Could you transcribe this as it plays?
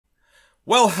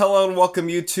Well, hello and welcome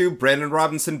YouTube. Brandon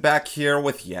Robinson back here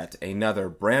with yet another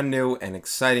brand new and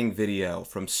exciting video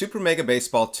from Super Mega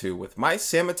Baseball 2 with my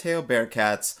San Mateo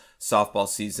Bearcats softball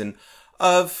season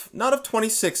not of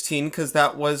 2016, because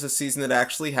that was a season that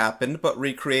actually happened, but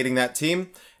recreating that team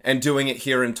and doing it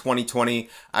here in 2020.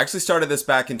 I actually started this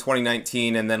back in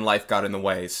 2019 and then life got in the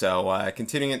way. So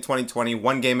continuing in 2020,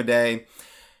 one game a day.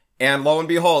 And lo and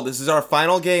behold, this is our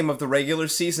final game of the regular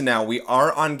season now. We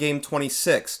are on game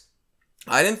 26.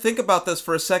 I didn't think about this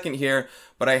for a second here,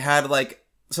 but I had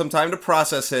some time to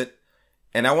process it,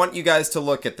 and I want you guys to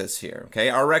look at this here, okay?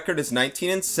 Our record is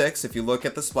 19-6. If you look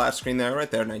at the splash screen there, right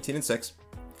there, 19-6.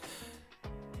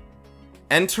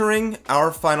 Entering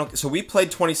our final, so we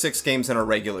played 26 games in our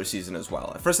regular season as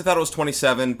well. At first I thought it was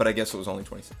 27, but I guess it was only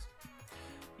 26.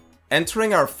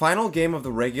 Entering our final game of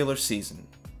the regular season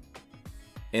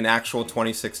in actual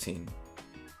 2016.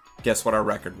 Guess what our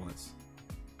record was?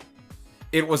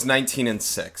 It was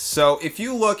 19-6. So if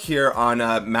you look here on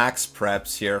Max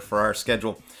Preps here for our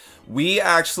schedule, we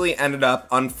actually ended up,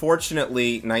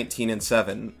 unfortunately,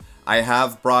 19-7. I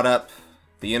have brought up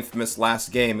the infamous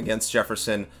last game against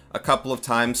Jefferson a couple of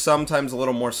times, sometimes a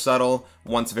little more subtle,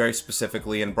 once very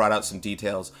specifically, and brought out some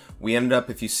details. We ended up,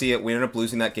 if you see it, we ended up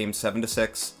losing that game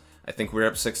 7-6. I think we were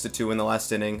up 6-2 in the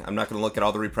last inning. I'm not going to look at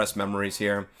all the repressed memories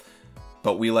here,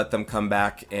 but we let them come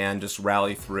back and just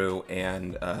rally through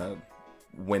and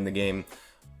win the game.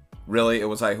 Really, it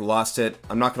was I who lost it.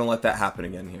 I'm not going to let that happen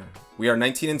again here. We are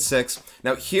 19-6.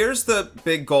 Now, here's the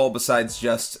big goal besides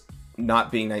just not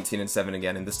being 19-7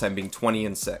 again, and this time being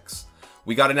 20-6.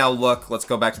 We got to now look, let's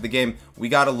go back to the game. We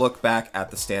got to look back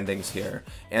at the standings here.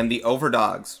 And the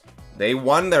Overdogs, they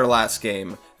won their last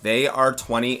game. They are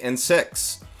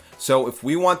 20-6. So if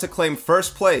we want to claim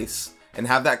first place and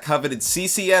have that coveted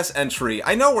CCS entry.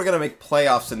 I know we're going to make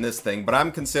playoffs in this thing, but I'm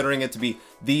considering it to be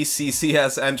the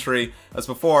CCS entry. As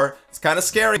before, it's kind of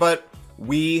scary, but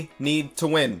we need to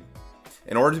win.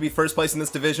 In order to be first place in this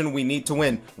division, we need to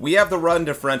win. We have the run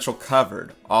differential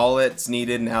covered. All it's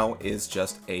needed now is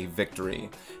just a victory.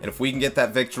 And if we can get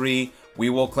that victory, we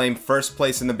will claim first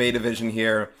place in the Bay Division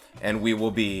here, and we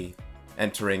will be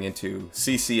entering into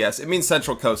CCS. It means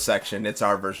Central Coast section. It's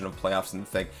our version of playoffs in the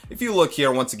thing. If you look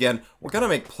here, once again, we're going to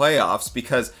make playoffs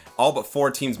because all but 4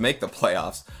 teams make the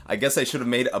playoffs. I guess I should have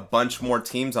made a bunch more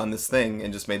teams on this thing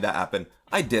and just made that happen.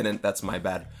 I didn't. That's my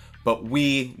bad. But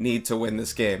we need to win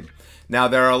this game. Now,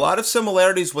 there are a lot of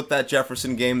similarities with that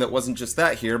Jefferson game that wasn't just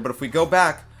that here, but if we go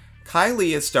back,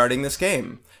 Kylie is starting this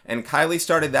game. And Kylie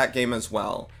started that game as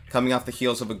well, coming off the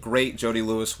heels of a great Jody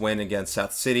Lewis win against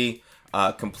South City.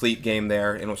 Complete game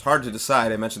there, and it was hard to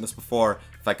decide. I mentioned this before,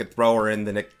 if I could throw her in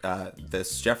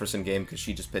this Jefferson game because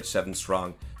she just pitched 7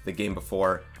 strong the game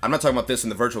before. I'm not talking about this in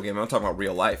the virtual game, I'm talking about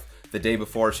real life. The day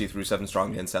before, she threw 7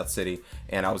 strong against South City,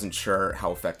 and I wasn't sure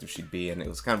how effective she'd be, and it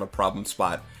was kind of a problem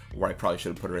spot where I probably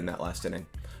should have put her in that last inning.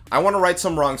 I want to right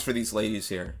some wrongs for these ladies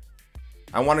here.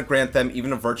 I want to grant them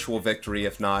even a virtual victory,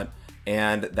 if not,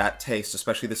 and that taste,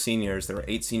 especially the seniors. There were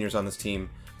 8 seniors on this team,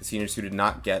 the seniors who did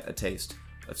not get a taste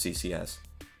of CCS.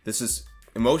 This is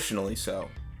emotionally so.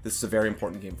 This is a very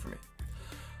important game for me.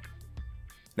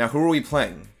 Now, who are we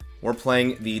playing? We're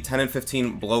playing the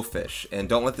 10-15 Blowfish, and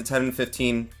don't let the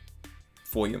 10-15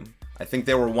 fool you. I think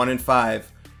they were 1-5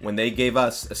 when they gave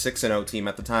us a 6-0 team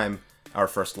at the time, our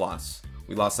first loss.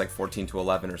 We lost like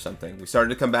 14-11 or something. We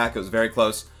started to come back. It was very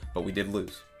close, but we did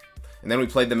lose. And then we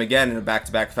played them again in a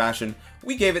back-to-back fashion.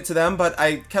 We gave it to them, but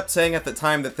I kept saying at the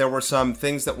time that there were some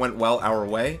things that went well our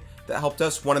way that helped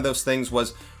us. One of those things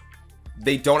was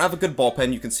they don't have a good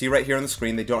bullpen. You can see right here on the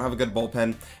screen, they don't have a good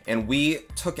bullpen, and we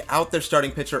took out their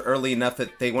starting pitcher early enough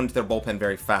that they went to their bullpen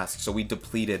very fast, so we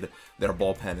depleted their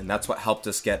bullpen, and that's what helped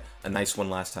us get a nice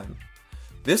one last time.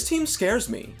 This team scares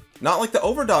me. Not like the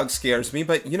Overdog scares me,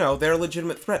 but, you know, they're a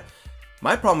legitimate threat.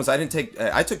 My problem was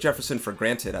I took Jefferson for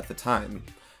granted at the time,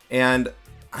 and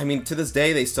I mean, to this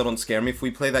day, they still don't scare me. If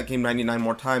we play that game 99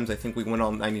 more times, I think we win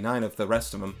all 99 of the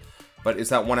rest of them. But is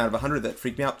that 1 out of 100 that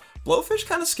freaked me out? Blowfish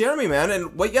kind of scare me, man.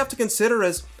 And what you have to consider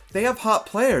is they have hot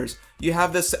players. You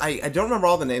have this, I don't remember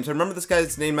all the names. I remember this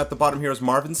guy's name at the bottom here is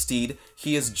Marvin Steed.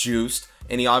 He is juiced,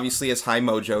 and he obviously has high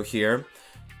mojo here.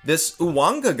 This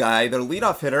Uwanga guy, their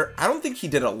leadoff hitter, I don't think he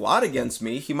did a lot against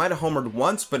me. He might have homered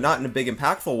once, but not in a big,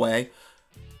 impactful way.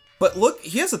 But look,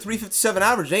 he has a 357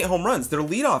 average, 8 home runs. Their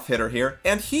leadoff hitter here,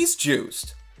 and he's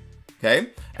juiced.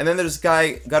 Okay? And then there's this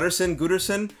guy,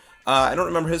 Gutterson. I don't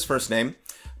remember his first name,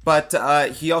 but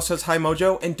he also has high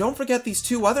mojo. And don't forget these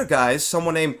 2 other guys,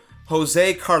 someone named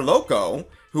Jose Carloco,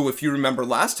 who, if you remember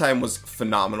last time, was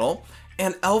phenomenal,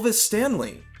 and Elvis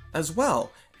Stanley as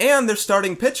well. And their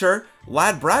starting pitcher,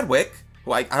 Lad Bradwick,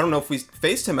 who I don't know if we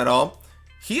faced him at all,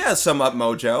 He has some up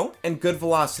mojo and good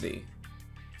velocity.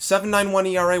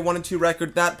 7.91 ERA, 1-2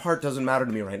 record. That part doesn't matter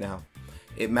to me right now.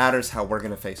 It matters how we're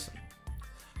going to face him.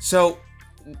 So,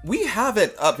 we have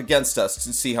it up against us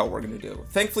to see how we're going to do.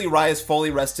 Thankfully, Rye is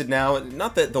fully rested now.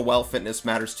 Not that the well fitness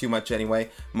matters too much anyway.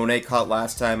 Monet caught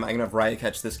last time. I'm going to have Rye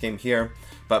catch this game here.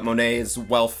 But Monet's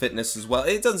well fitness as well.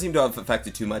 It doesn't seem to have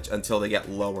affected too much until they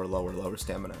get lower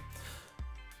stamina.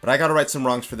 But I got to right some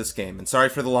wrongs for this game. And sorry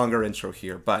for the longer intro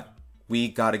here, but we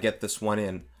got to get this one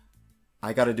in.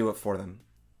 I got to do it for them.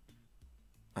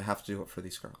 I have to do it for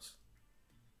these girls.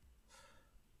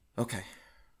 Okay.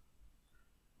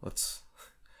 Let's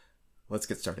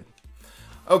get started.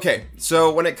 Okay,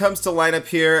 so when it comes to lineup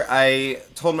here, I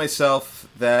told myself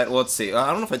that, well, let's see, I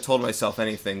don't know if I told myself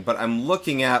anything, but I'm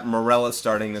looking at Morella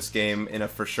starting this game in a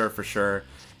for sure,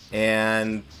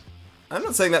 and I'm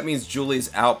not saying that means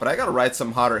Julie's out, but I gotta ride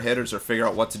some hotter hitters or figure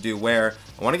out what to do where.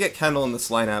 I want to get Kendall in this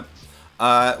lineup.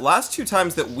 Last two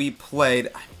times that we played,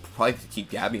 I probably could keep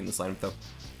Gabby in this lineup though.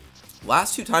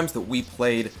 Last two times that we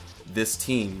played this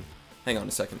team, hang on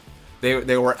a second.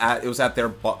 They were at, it was at their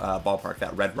ballpark,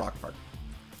 that Red Rock Park.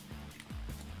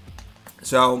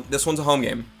 So, this one's a home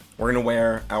game. We're going to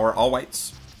wear our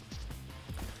all-whites.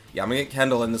 Yeah, I'm going to get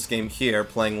Kendall in this game here,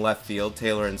 playing left field,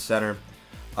 Taylor in center.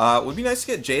 Would be nice to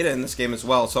get Jada in this game as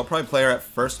well, so I'll probably play her at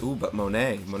first. Ooh, but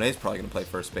Monet's probably going to play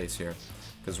first base here,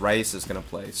 because Rice is going to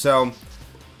play. So,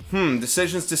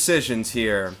 decisions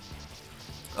here.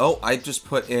 Oh, I just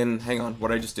put in, hang on, what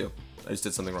did I just do? I just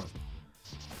did something wrong.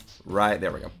 Right,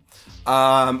 there we go.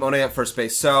 Monet at first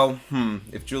base. So,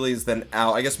 if Julie's then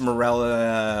out, I guess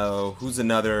Morella, who's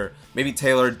another, maybe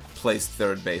Taylor plays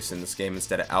third base in this game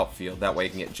instead of outfield. That way you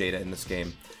can get Jada in this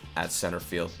game at center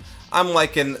field. I'm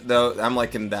liking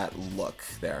that look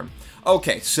there.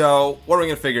 Okay, so what are we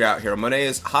gonna figure out here? Monet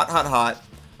is hot.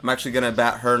 I'm actually gonna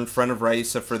bat her in front of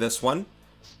Raisa for this one.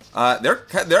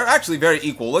 They're actually very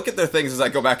equal. Look at their things as I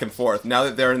go back and forth. Now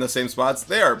that they're in the same spots,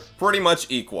 they are pretty much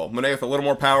equal. Monet with a little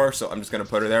more power, so I'm just gonna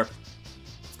put her there.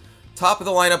 Top of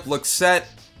the lineup looks set.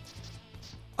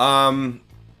 Bottom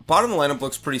of the lineup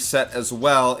looks pretty set as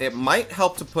well. It might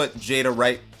help to put Jada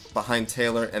right behind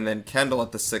Taylor and then Kendall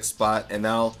at the 6th spot, and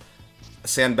now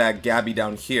sandbag Gabby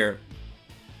down here.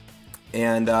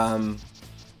 And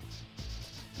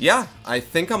yeah, I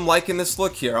think I'm liking this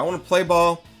look here. I want to play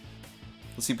ball.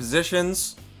 Let's see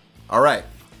positions. All right,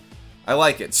 I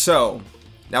like it. So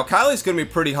now Kylie's going to be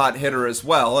a pretty hot hitter as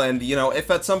well, and you know, if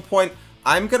at some point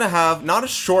I'm going to have, not a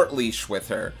short leash with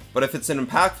her, but if it's an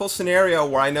impactful scenario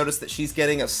where I notice that she's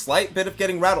getting a slight bit of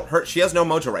getting rattled, she has no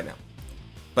mojo right now,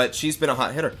 but she's been a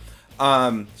hot hitter.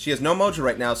 She has no mojo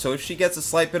right now, so if she gets a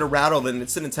slight bit of rattled and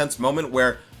it's an intense moment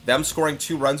where them scoring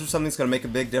 2 runs or something is going to make a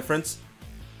big difference,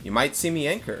 you might see me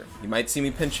anchor. You might see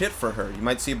me pinch hit for her. You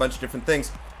might see a bunch of different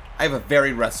things. I have a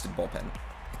very rested bullpen.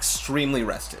 Extremely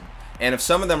rested. And if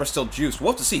some of them are still juiced,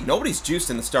 we'll have to see. Nobody's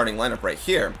juiced in the starting lineup right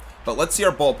here. But let's see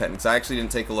our bullpen, because I actually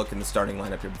didn't take a look in the starting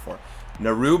lineup here before.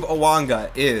 Narub Awanga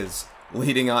is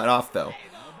leading it off, though.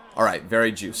 Alright,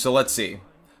 very juiced. So let's see.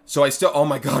 So I still, oh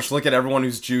my gosh, look at everyone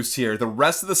who's juiced here. The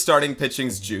rest of the starting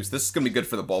pitching's juiced. This is going to be good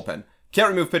for the bullpen. Can't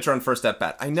remove pitcher on first at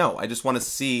bat. I know, I just want to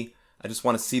see the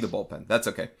bullpen. That's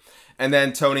okay. And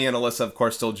then Tony and Alyssa, of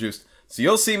course, still juiced. So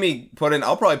you'll see me put in,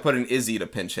 I'll probably put in Izzy to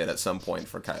pinch hit at some point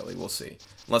for Kylie. We'll see.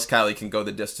 Unless Kylie can go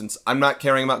the distance. I'm not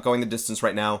caring about going the distance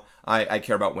right now. I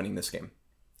care about winning this game.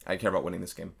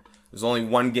 There's only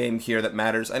one game here that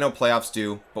matters. I know playoffs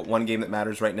do, but one game that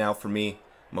matters right now for me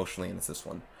emotionally, and it's this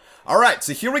one. All right,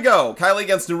 so here we go. Kylie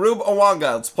against Narub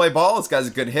Awanga. Let's play ball. This guy's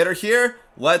a good hitter here.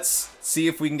 Let's see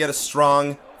if we can get a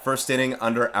strong first inning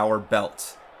under our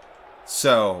belt.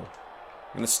 So,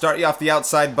 I'm going to start you off the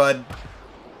outside, bud.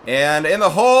 And in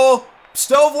the hole,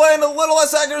 Stoveland, a little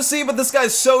less accuracy, but this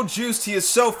guy's so juiced, he is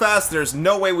so fast, there's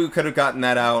no way we could have gotten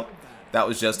that out. That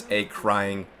was just a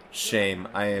crying shame.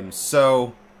 I am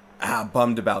so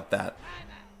bummed about that.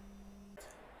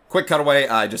 Quick cutaway,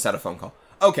 I just had a phone call.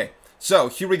 Okay, so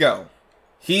here we go.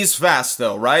 He's fast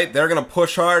though, right? They're going to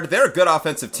push hard. They're a good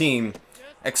offensive team.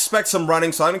 Expect some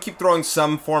running, so I'm going to keep throwing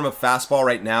some form of fastball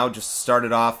right now, just to start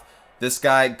it off. This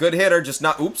guy, good hitter, just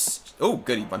not, oops. Oh,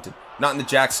 good, he bunted. Not in the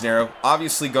jack scenario.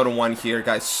 Obviously go to 1 here.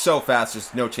 Guy's so fast,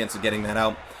 there's no chance of getting that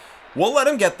out. We'll let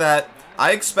him get that.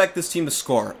 I expect this team to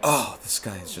score. Oh, this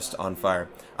guy is just on fire.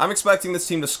 I'm expecting this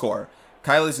team to score.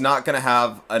 Kylie's not going to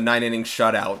have a 9-inning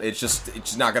shutout. It's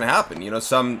just not going to happen. You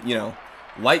know,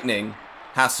 lightning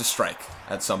has to strike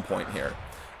at some point here.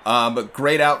 But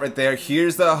great out right there.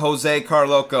 Here's the Jose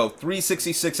Carloco.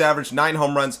 366 average, 9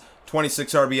 home runs,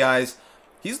 26 RBIs.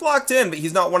 He's locked in, but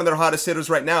he's not one of their hottest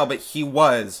hitters right now, but he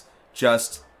was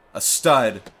just a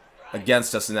stud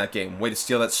against us in that game. Way to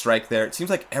steal that strike there. It seems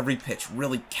like every pitch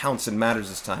really counts and matters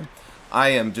this time. I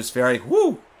am just very,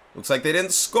 looks like they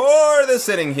didn't score this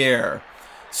inning here.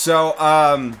 So,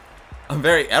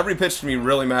 every pitch to me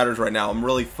really matters right now. I'm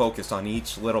really focused on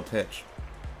each little pitch.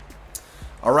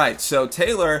 Alright, so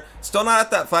Taylor, still not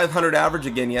at that 500 average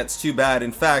again yet. It's too bad.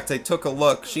 In fact, I took a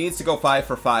look. She needs to go 5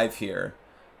 for 5 here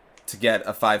to get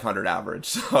a 500 average.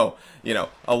 So, you know,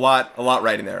 a lot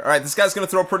right in there. Alright, this guy's going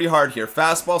to throw pretty hard here.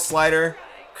 Fastball, slider,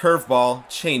 curveball,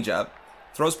 changeup.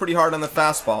 Throws pretty hard on the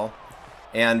fastball.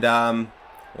 And,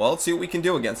 well, let's see what we can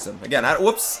do against him. Again,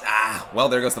 whoops. Well,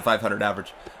 there goes the 500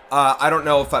 average. I don't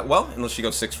know if well, unless she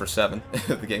goes 6 for 7.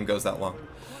 If the game goes that long.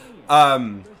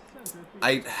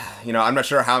 You know, I'm not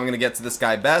sure how I'm going to get to this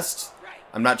guy best.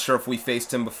 I'm not sure if we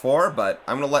faced him before, but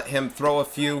I'm going to let him throw a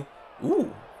few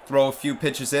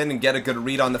pitches in and get a good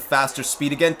read on the faster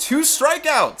speed again. 2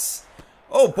 strikeouts!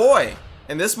 Oh boy!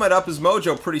 And this might up his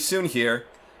mojo pretty soon here.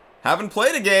 Haven't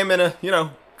played a game in a, you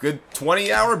know, good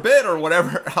 20-hour bit or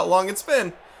whatever, how long it's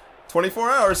been.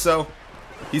 24 hours, so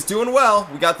he's doing well.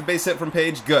 We got the base hit from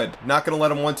Paige. Good. Not going to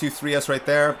let him 1-2-3 us right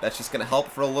there. That's just going to help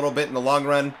for a little bit in the long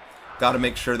run. Got to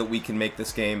make sure that we can make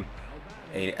this game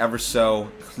a ever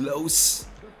so close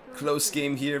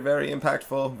game here. Very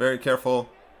impactful, very careful.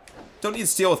 Don't need to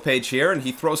steal with Paige here, and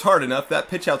he throws hard enough. That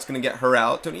pitch out's going to get her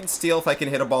out. Don't need to steal if I can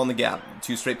hit a ball in the gap.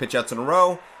 2 straight pitch outs in a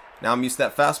row. Now I'm used to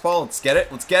that fastball. Let's get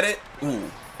it. Let's get it. Ooh.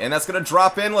 And that's going to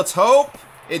drop in. Let's hope.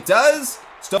 It does.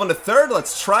 Still into third.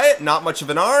 Let's try it. Not much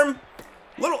of an arm.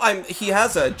 He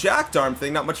has a jacked arm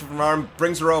thing. Not much of an arm.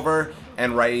 Brings her over.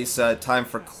 And Raisa, time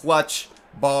for clutch.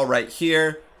 Ball right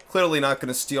here. Clearly not going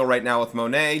to steal right now with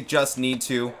Monet. Just need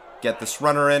to get this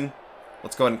runner in.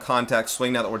 Let's go ahead and contact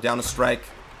swing now that we're down a strike.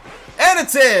 And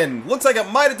it's in! Looks like it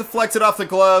might have deflected off the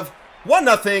glove.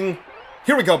 1-0.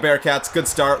 Here we go, Bearcats. Good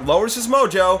start. Lowers his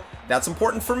mojo. That's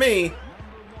important for me.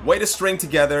 Way to string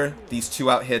together these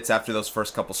 2-out hits after those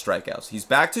first couple strikeouts. He's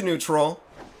back to neutral.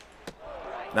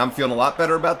 Now I'm feeling a lot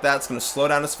better about that. It's going to slow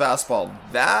down his fastball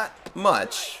that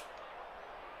much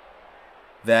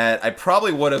that I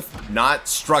probably would have not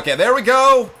struck it. There we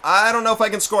go. I don't know if I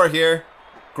can score here.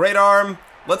 Great arm.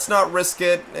 Let's not risk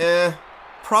it.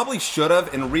 Probably should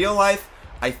have. In real life,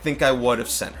 I think I would have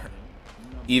sent her.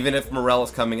 Even if Morel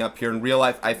is coming up here in real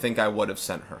life, I think I would have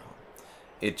sent her home.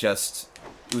 It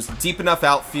was deep enough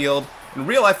outfield. In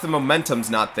real life, the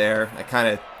momentum's not there.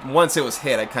 Once it was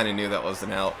hit, I kind of knew that was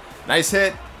an out. Nice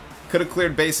hit. Could have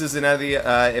cleared bases in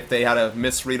if they had a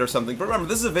misread or something. But remember,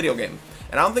 this is a video game.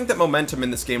 And I don't think that momentum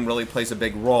in this game really plays a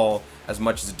big role as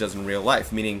much as it does in real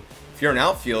life. Meaning, if you're an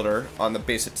outfielder on the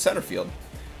base at center field,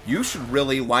 you should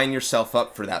really line yourself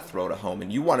up for that throw to home.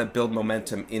 And you want to build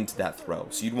momentum into that throw.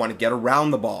 So you'd want to get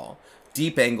around the ball,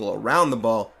 deep angle around the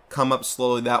ball, come up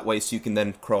slowly that way so you can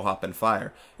then crow hop and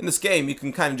fire. In this game, you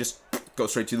can kind of just go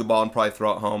straight to the ball and probably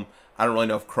throw it home. I don't really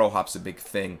know if crow hop's a big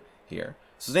thing here.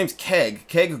 So his name's Keg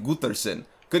Gutherson.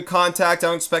 Good contact. I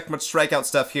don't expect much strikeout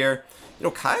stuff here. You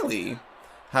know, Kylie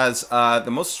has the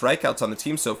most strikeouts on the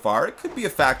team so far. It could be a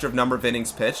factor of number of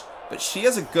innings pitched, but she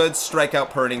has a good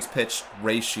strikeout per innings pitched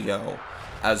ratio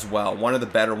as well. One of the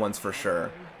better ones for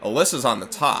sure. Alyssa's on the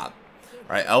top.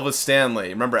 All right, Elvis Stanley.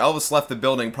 Remember, Elvis left the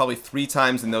building probably 3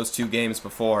 times in those 2 games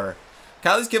before.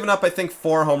 Kylie's given up, I think,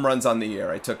 4 home runs on the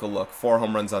year. I took a look. 4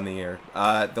 home runs on the year.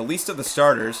 The least of the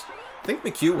starters. I think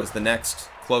McHugh was the next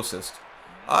closest.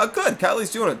 Good.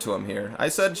 Kylie's doing it to him here. I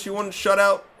said she wouldn't shut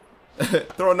out.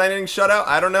 Throw a 9-inning shutout?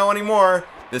 I don't know anymore.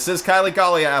 This is Kylie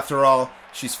Galea after all.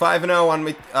 She's 5-0 on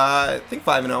me. I think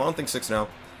 5-0. I don't think 6-0.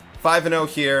 5-0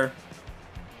 here.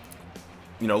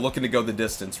 You know, looking to go the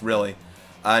distance, really.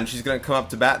 And she's going to come up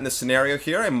to bat in this scenario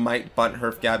here. I might bunt her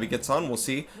if Gabby gets on. We'll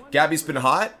see. Gabby's been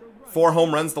hot. 4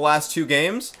 home runs the last 2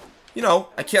 games. You know,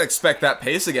 I can't expect that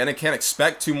pace again. I can't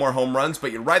expect 2 more home runs.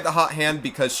 But you ride the hot hand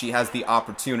because she has the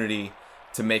opportunity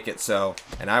to make it so.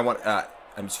 And I want...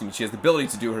 she has the ability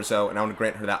to do her so, and I want to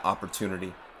grant her that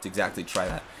opportunity to exactly try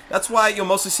that. That's why you'll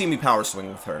mostly see me power swing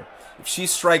with her. If she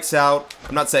strikes out,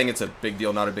 I'm not saying it's a big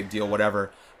deal, not a big deal,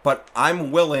 whatever, but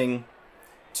I'm willing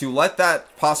to let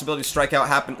that possibility to strike out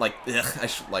happen. Like, I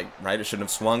shouldn't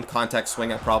have swung. Contact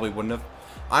swing, I probably wouldn't have.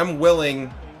 I'm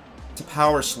willing to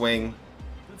power swing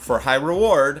for high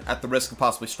reward at the risk of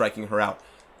possibly striking her out.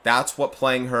 That's what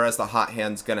playing her as the hot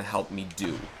hand's going to help me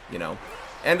do, you know.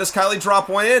 And does Kylie drop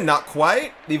one in? Not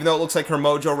quite, even though it looks like her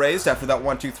mojo raised after that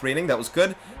 1-2-3 inning. That was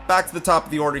good. Back to the top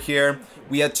of the order here.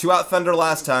 We had 2-out thunder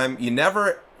last time. You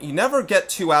never get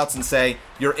 2 outs and say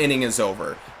your inning is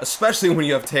over, especially when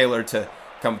you have Taylor to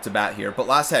come to bat here. But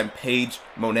last time, Paige,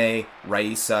 Monet,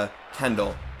 Raisa,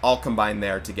 Kendall all combined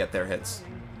there to get their hits.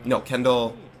 No,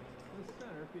 Kendall.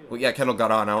 Well, yeah, Kendall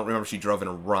got on. I don't remember if she drove in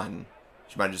a run.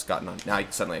 She might have just gotten on. Now,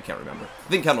 suddenly I can't remember. I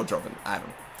think Kendall drove in. I don't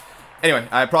know. Anyway,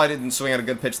 I probably didn't swing at a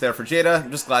good pitch there for Jada.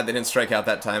 I'm just glad they didn't strike out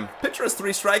that time. Pitcher has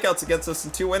 3 strikeouts against us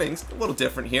in 2 innings. A little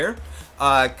different here.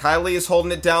 Kylie is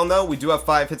holding it down, though. We do have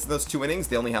 5 hits in those 2 innings.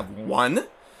 They only have 1.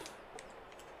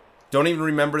 Don't even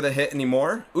remember the hit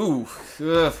anymore. Ooh,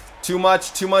 ugh, too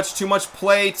much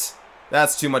plate.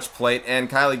 That's too much plate. And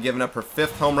Kylie giving up her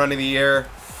 5th home run of the year.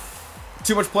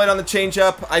 Too much plate on the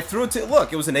changeup. I threw it to,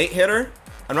 look, it was an 8-hitter.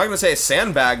 I'm not going to say I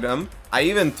sandbagged him. I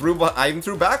even threw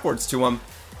backwards to him.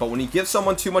 But when you give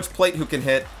someone too much plate who can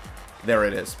hit, there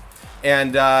it is.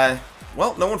 And,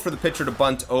 well, no one for the pitcher to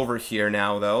bunt over here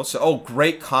now, though. So, oh,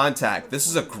 great contact. This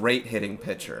is a great hitting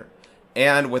pitcher.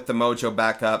 And with the mojo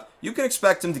back up, you can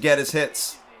expect him to get his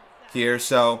hits here.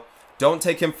 So, don't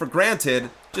take him for granted.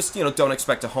 Just, you know, don't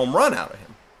expect a home run out of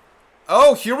him.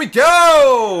 Oh, here we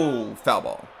go! Foul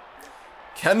ball.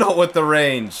 Kendall with the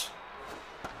range.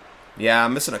 Yeah,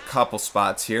 I'm missing a couple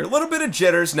spots here. A little bit of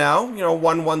jitters now. You know,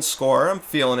 1-1 score. I'm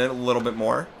feeling it a little bit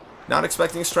more. Not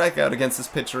expecting a strikeout against this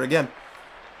pitcher again.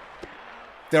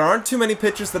 There aren't too many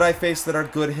pitchers that I face that are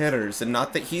good hitters. And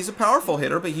not that he's a powerful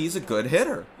hitter, but he's a good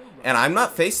hitter. And I'm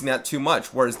not facing that too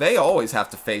much, whereas they always have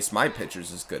to face my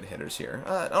pitchers as good hitters here.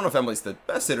 I don't know if Emily's the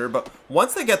best hitter, but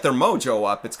once they get their mojo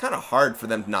up, it's kind of hard for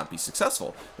them to not be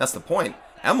successful. That's the point.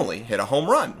 Emily hit a home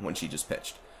run when she just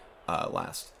pitched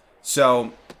last.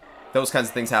 So those kinds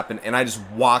of things happen, and I just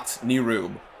walked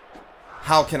Nirub.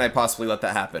 How can I possibly let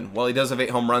that happen? Well, he does have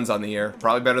 8 home runs on the year.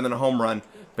 Probably better than a home run.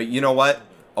 But you know what?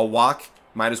 A walk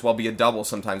might as well be a double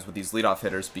sometimes with these leadoff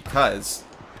hitters because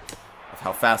of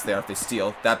how fast they are if they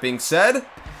steal. That being said,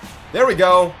 there we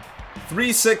go.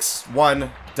 3-6-1.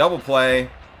 Double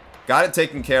play. Got it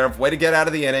taken care of. Way to get out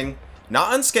of the inning.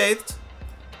 Not unscathed,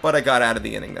 but I got out of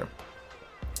the inning there.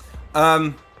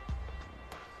 Trying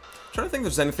to think if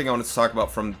there's anything I wanted to talk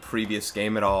about from the previous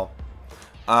game at all.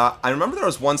 I remember there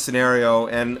was one scenario,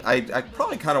 and I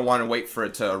probably kind of want to wait for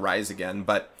it to arise again,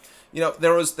 but, you know,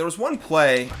 there was one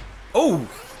play. Oh,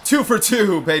 2 for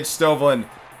 2, Paige Stoveland,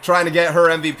 trying to get her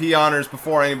MVP honors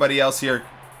before anybody else here.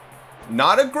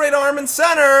 Not a great arm in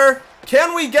center.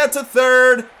 Can we get to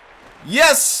third?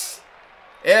 Yes!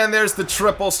 And there's the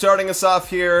triple starting us off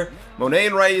here. Monet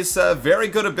and Raisa, very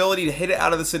good ability to hit it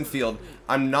out of this infield.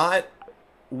 I'm not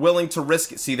willing to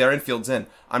risk it. See, their infield's in.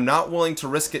 I'm not willing to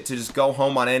risk it to just go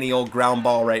home on any old ground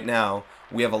ball right now.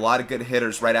 We have a lot of good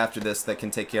hitters right after this that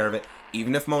can take care of it.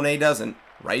 Even if Monet doesn't,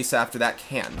 Rice after that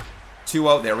can.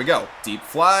 2-0, there we go. Deep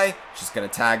fly. She's going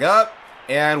to tag up.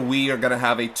 And we are going to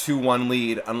have a 2-1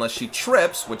 lead unless she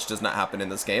trips, which does not happen in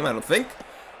this game, I don't think.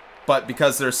 But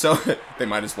because they're so... they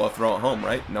might as well throw it home,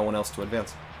 right? No one else to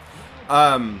advance.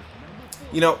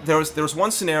 You know, there was one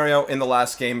scenario in the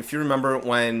last game, if you remember,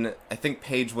 when I think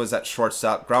Paige was at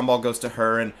shortstop, ground ball goes to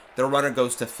her, and their runner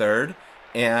goes to third,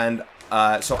 and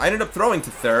so I ended up throwing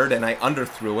to third, and I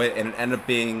underthrew it, and it ended up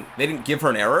being, they didn't give her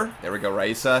an error. There we go,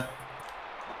 Raisa.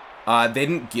 They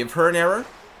didn't give her an error,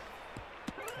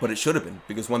 but it should have been,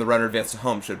 because when the runner advanced to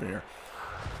home, it should have been an error.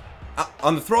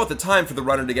 On the throw at the time for the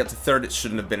runner to get to third, it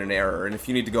shouldn't have been an error, and if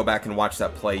you need to go back and watch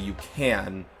that play, you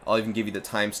can. I'll even give you the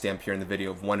timestamp here in the video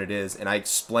of when it is, and I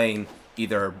explain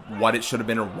either what it should have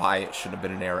been or why it should have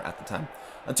been an error at the time,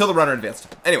 until the runner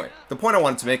advanced. Anyway, the point I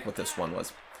wanted to make with this one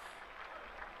was,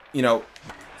 you know,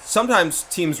 sometimes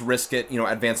teams risk it, you know,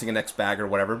 advancing a next bag or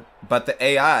whatever, but the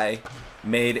AI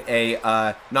made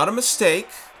a, not a mistake.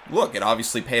 Look, it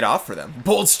obviously paid off for them.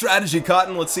 Bold strategy,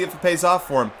 Cotton. Let's see if it pays off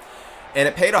for them. And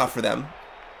it paid off for them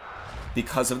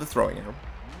because of the throwing error.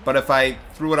 But if I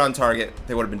threw it on target,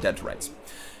 they would have been dead to rights.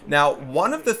 Now,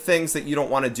 one of the things that you don't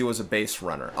want to do as a base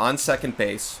runner, on second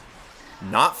base,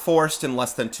 not forced in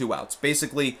less than 2 outs.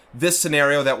 Basically, this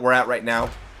scenario that we're at right now,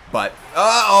 but,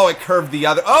 oh, it curved the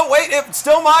other. Oh, wait, it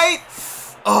still might.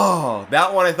 Oh,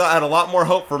 that one I thought had a lot more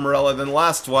hope for Morella than the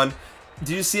last one. Did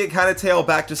you see it kind of tail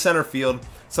back to center field?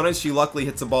 Sometimes she luckily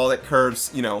hits a ball that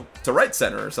curves, you know, to right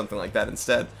center or something like that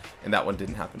instead. And that one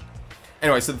didn't happen.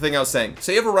 Anyway, so the thing I was saying.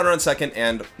 So you have a runner on second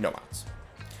and no outs.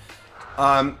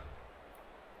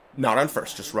 Not on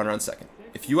first, just runner on second.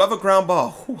 If you have a ground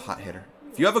ball, whoo, hot hitter.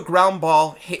 If you have a ground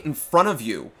ball hit in front of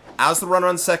you, as the runner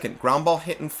on second, ground ball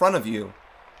hit in front of you,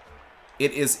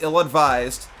 it is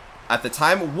ill-advised at the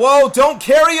time. Whoa, don't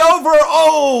carry over!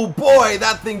 Oh, boy,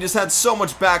 that thing just had so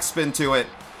much backspin to it.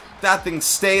 That thing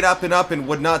stayed up and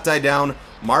would not die down.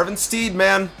 Marvin Steed,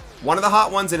 man. One of the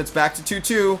hot ones, and it's back to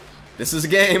 2-2. This is a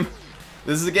game.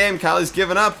 This is a game. Kylie's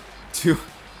given up to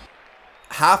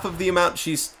half of the amount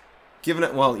she's given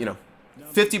it. Well, you know,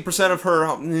 50% of her. I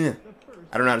don't know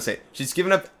how to say it. She's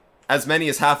given up as many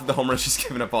as half of the home runs she's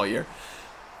given up all year.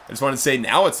 just wanted to say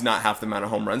now it's not half the amount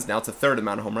of home runs. Now it's a third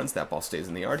amount of home runs. That ball stays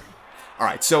in the yard. All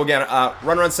right, so again,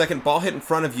 runner on second, ball hit in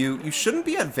front of you. You shouldn't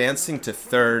be advancing to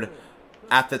third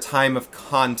at the time of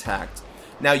contact.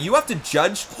 Now you have to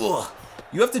judge.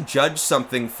 You have to judge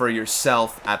something for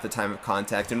yourself at the time of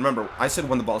contact. And remember, I said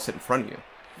when the ball's hit in front of you.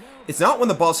 It's not when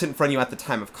the ball's hit in front of you at the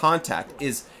time of contact.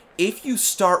 Is if you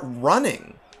start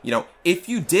running. You know, if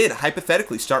you did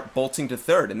hypothetically start bolting to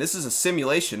third, and this is a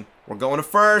simulation. We're going to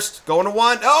first, going to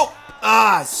one. Oh,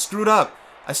 I screwed up.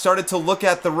 I started to look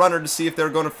at the runner to see if they were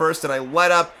going to first, and I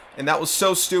let up, and that was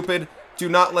so stupid. Do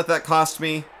not let that cost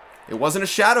me. It wasn't a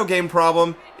shadow game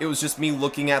problem. It was just me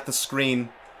looking at the screen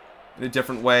in a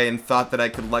different way and thought that I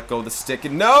could let go of the stick.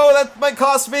 And no, that might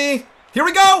cost me. Here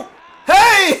we go.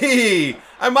 Hey!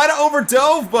 I might have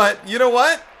overdove, but you know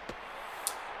what?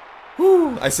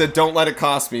 Whew. I said don't let it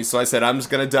cost me, so I said I'm just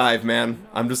going to dive, man.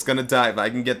 I'm just going to dive. I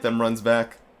can get them runs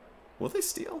back. Will they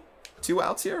steal? 2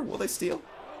 outs here? Will they steal?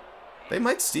 They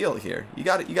might steal here. You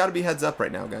got to be heads up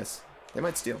right now, guys. They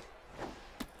might steal.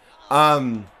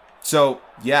 So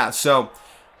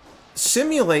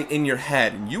simulate in your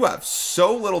head, and you have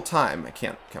so little time. I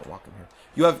can't walk in here.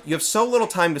 You have so little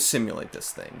time to simulate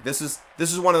this thing. This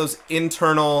is one of those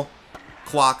internal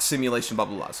clock simulation blah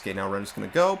blah blah. Okay, now runner's gonna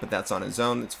go, but that's on his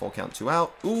own. It's full count, 2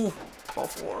 out. Ooh, ball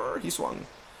 4. He swung.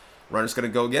 Runner's gonna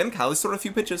go again. Kylie's throwing a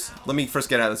few pitches. Let me first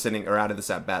get out of this inning or out of this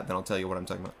at bat, then I'll tell you what I'm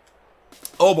talking about.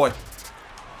 Oh boy.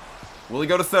 Will he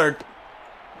go to third?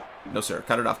 No, sir.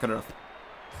 Cut it off. Cut it off.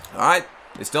 All right.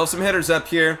 They still have some hitters up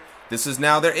here. This is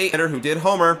now their 8 hitter who did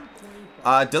homer.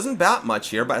 Doesn't bat much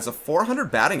here, but has a 400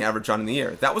 batting average on in the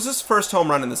year. That was his first home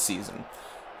run in the season.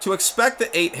 To expect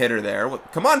the 8 hitter there,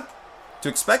 come on. To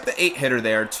expect the 8 hitter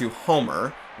there to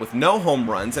homer with no home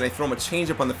runs, and I throw him a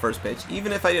changeup on the first pitch,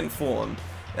 even if I didn't fool him.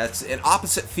 That's an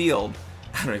opposite field.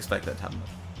 I don't expect that to happen.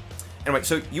 Anyway,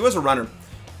 so you as a runner,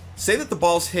 say that the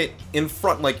ball's hit in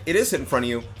front, like it is hit in front of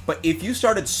you, but if you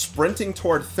started sprinting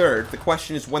toward third, the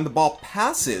question is when the ball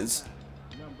passes,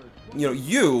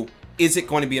 is it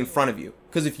going to be in front of you?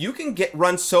 Because if you can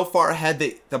run so far ahead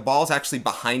that the ball's actually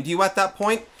behind you at that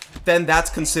point, then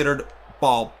that's considered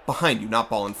ball behind you, not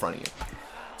ball in front of you.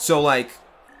 So like,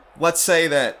 let's say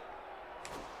that,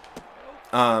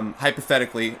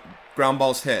 hypothetically, ground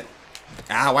ball's hit.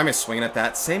 Ah, why am I swinging at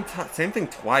that? Same thing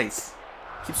twice.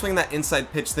 Keep swinging that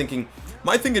inside pitch thinking,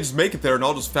 my thing is just make it there and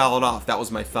I'll just foul it off. That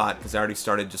was my thought because I already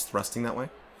started just thrusting that way.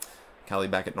 Kylie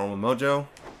back at normal mojo.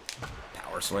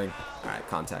 Power swing. All right,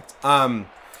 contact.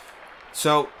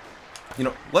 So,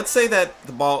 let's say that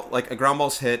the ball, like a ground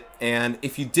ball's hit, and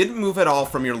if you didn't move at all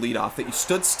from your leadoff, that you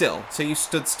stood still. Say you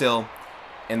stood still,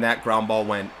 and that ground ball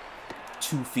went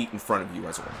 2 feet in front of you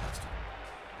as it went past you.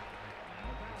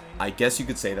 I guess you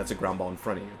could say that's a ground ball in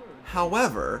front of you.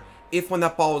 However, if when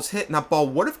that ball was hit, and that ball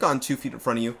would have gone 2 feet in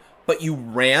front of you, but you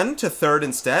ran to third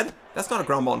instead, that's not a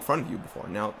ground ball in front of you before.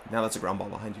 Now that's a ground ball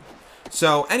behind you.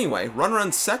 So anyway, runner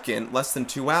on second, less than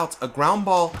 2 outs, a ground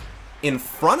ball in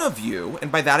front of you,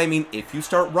 and by that I mean if you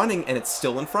start running and it's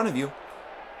still in front of you,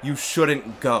 you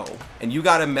shouldn't go. And you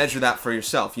got to measure that for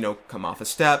yourself. Come off a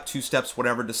step, 2 steps,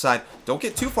 whatever, decide. Don't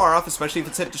get too far off, especially if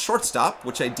it's hit to shortstop,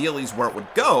 which ideally is where it would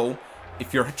go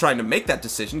if you're trying to make that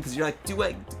decision, because you're like, do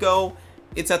I go?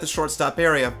 It's at the shortstop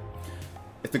area.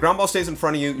 If the ground ball stays in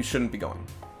front of you, you shouldn't be going.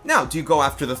 Now, do you go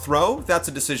after the throw? That's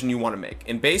a decision you want to make.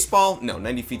 In baseball, no,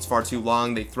 90 feet's far too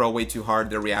long. They throw way too hard.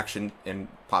 Their reaction and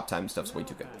pop time stuff's way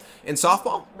too good. In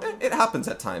softball, it happens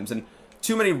at times. And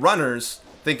too many runners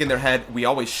think in their head, we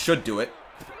always should do it.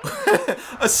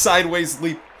 A sideways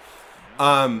leap.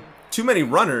 Too many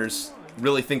runners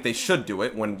really think they should do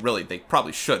it when really they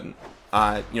probably shouldn't.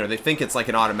 They think it's like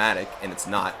an automatic, and it's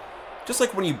not. Just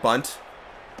like when you bunt.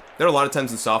 There are a lot of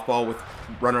times in softball with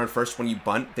runner on first, when you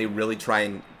bunt, they really try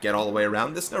and get all the way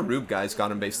around. This Narube guy's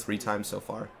got on base 3 times so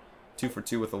far. 2 for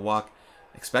 2 with a walk.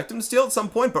 Expect him to steal at some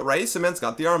point, but Raíz Cement's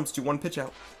got the arms to 1 pitch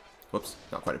out. Whoops,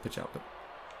 not quite a pitch out, but...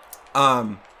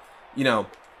 on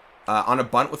a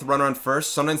bunt with a runner on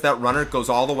first, sometimes that runner goes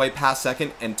all the way past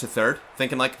second and to third,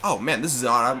 thinking like, oh man, this is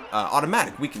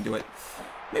automatic, we can do it.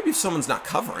 Maybe if someone's not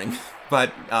covering,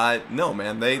 but no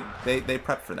man, they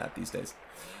prep for that these days.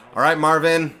 All right,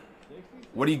 Marvin,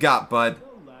 what do you got, bud?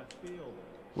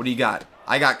 What do you got?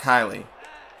 I got Kylie.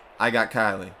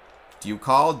 Do you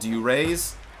call, do you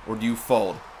raise, or do you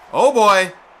fold? Oh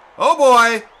boy, oh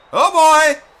boy, oh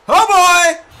boy,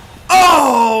 oh boy!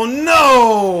 Oh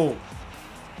no!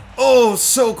 Oh,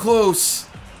 so close.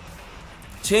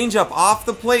 Change up off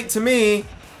the plate to me.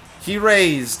 He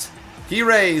raised,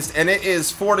 and it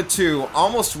is 4-2.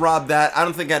 Almost robbed that. I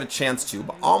don't think I had a chance to,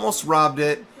 but almost robbed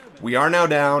it. We are now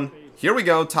down. Here we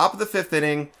go. Top of the 5th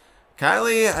inning.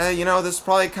 Kylie, you know, this is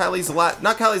probably Kylie's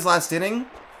not Kylie's last inning,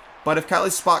 but if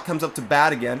Kylie's spot comes up to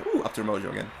bat again, ooh, up to her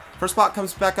mojo again. Her spot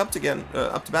comes back up to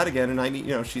bat again, and I need,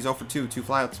 you know, she's 0 for 2, 2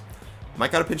 flyouts.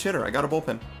 Might got a pinch hitter. I got a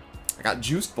bullpen. I got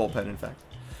juiced bullpen, in fact.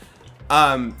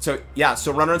 So yeah,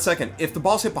 so runner on second. If the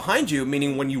ball's hit behind you,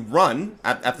 meaning when you run,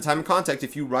 at the time of contact,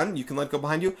 if you run, you can let it go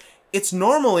behind you.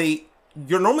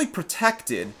 You're normally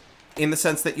protected in the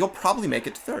sense that you'll probably make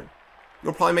it to third.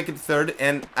 You'll probably make it to third,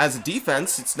 and as a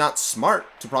defense, it's not smart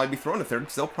to probably be thrown to third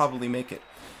because they'll probably make it.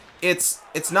 It's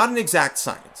not an exact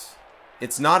science.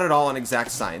 It's not at all an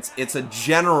exact science. It's a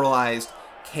generalized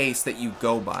case that you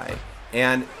go by,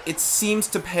 and it seems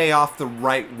to pay off the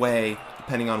right way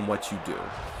depending on what you do.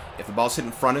 If the ball's hit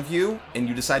in front of you and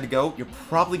you decide to go, you're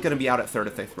probably going to be out at third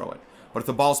if they throw it. But if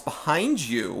the ball's behind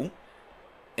you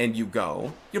and you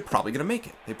go, you're probably going to make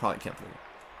it. They probably can't throw it.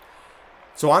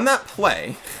 So on that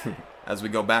play, as we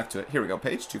go back to it, here we go,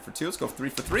 Paige, 2 for 2. Let's go 3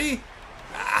 for 3.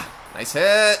 Ah, nice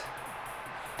hit.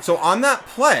 So on that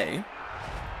play,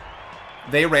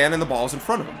 they ran and the ball was in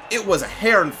front of them. It was a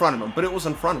hair in front of them, but it was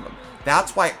in front of them.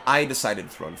 That's why I decided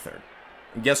to throw to third.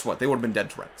 And guess what? They would have been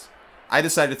dead to rights. I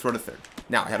decided to throw to third.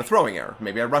 Now, I had a throwing error.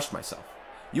 Maybe I rushed myself.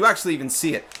 You actually even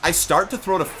see it. I start to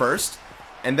throw to first,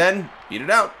 and then beat it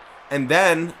out. And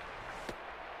then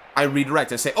I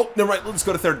redirect. I say, oh, no, right, let's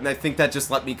go to third. And I think that just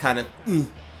let me kind of, you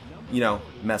know,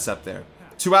 mess up there.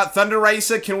 2 out, Thunder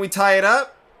Raisa. Can we tie it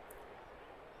up?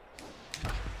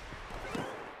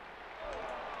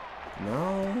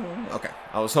 No. Okay.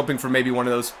 I was hoping for maybe one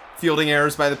of those fielding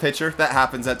errors by the pitcher. That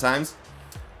happens at times.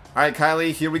 All right,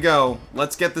 Kylie, here we go.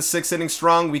 Let's get the 6th inning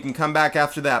strong. We can come back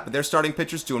after that. But their starting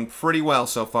pitcher's doing pretty well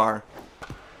so far.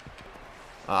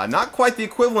 Not quite the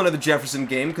equivalent of the Jefferson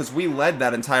game because we led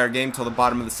that entire game till the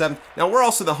bottom of the 7th. Now, we're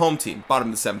also the home team.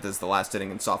 Bottom of the 7th is the last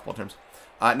inning in softball terms.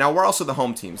 Now, we're also the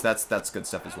home teams. That's good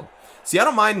stuff as well. See, I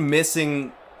don't mind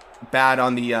missing bad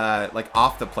on the, like,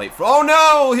 off the plate. Oh,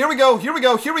 no! Here we go! Here we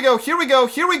go! Here we go! Here we go!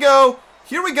 Here we go!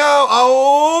 Here we go!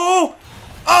 Oh!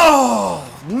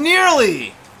 Oh!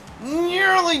 Nearly!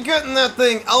 Nearly getting that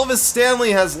thing. Elvis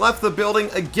Stanley has left the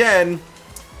building again.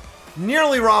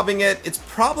 Nearly robbing it. It's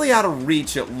probably out of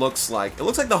reach, it looks like. It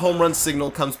looks like the home run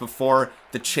signal comes before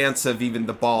the chance of even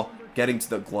the ball getting to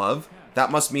the glove.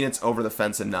 That must mean it's over the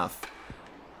fence enough.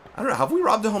 I don't know. Have we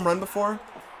robbed a home run before?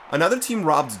 Another team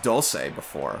robbed Dulce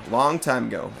before. Long time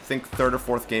ago. I think 3rd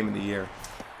or 4th game of the year.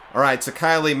 Alright, so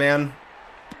Kylie, man.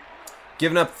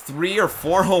 Giving up 3 or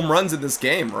 4 home runs in this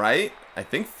game, right? I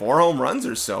think 4 home runs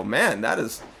or so. Man,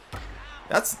 that's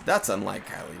unlike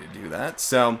Kylie to do that.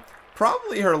 So,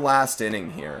 probably her last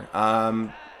inning here.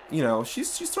 You know,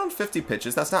 she's thrown 50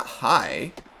 pitches. That's not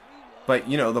high. But,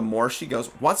 you know, the more she goes...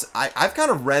 I've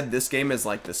kind of read this game as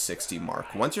like the 60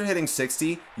 mark. Once you're hitting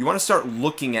 60, you want to start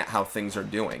looking at how things are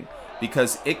doing.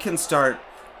 Because it can start...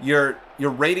 Your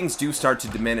ratings do start to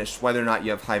diminish whether or not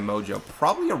you have high mojo.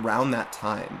 Probably around that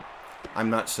time. I'm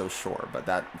not so sure, but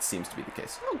that seems to be the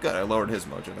case. Oh, good. I lowered his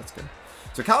mojo. That's good.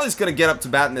 So Kylie's going to get up to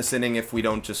bat in this inning if we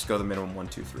don't just go the minimum 1,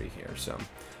 2, 3 here. So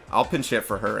I'll pinch hit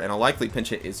for her, and I'll likely pinch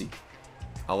hit Izzy.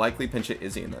 I'll likely pinch hit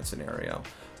Izzy in that scenario.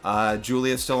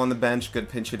 Julia's still on the bench. Good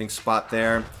pinch hitting spot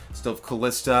there. Still have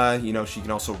Callista. You know, she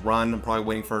can also run. I'm probably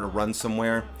waiting for her to run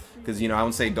somewhere. Because, you know, I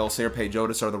wouldn't say Dulce or Paige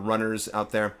Otis are the runners out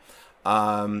there.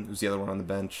 Who's the other one on the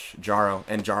bench? Jaro.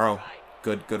 And Jaro.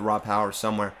 Good raw power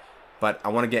somewhere. But I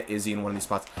want to get Izzy in one of these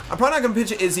spots. I'm probably not going to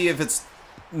pinch Izzy if it's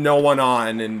no one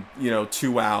on and, you know,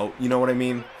 2 out. You know what I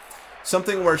mean?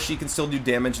 Something where she can still do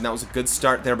damage, and that was a good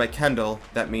start there by Kendall.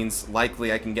 That means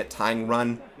likely I can get tying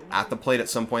run at the plate at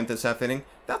some point this half inning.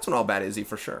 That's when I'll bat Izzy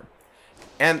for sure.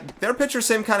 And their pitcher,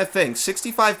 same kind of thing.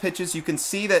 65 pitches. You can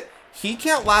see that he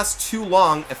can't last too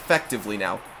long effectively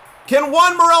now. Can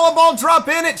one Morella ball drop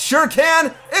in? It sure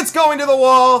can. It's going to the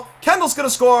wall. Kendall's going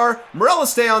to score. Morella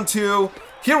stay on 2.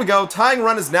 Here we go. Tying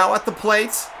run is now at the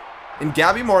plate in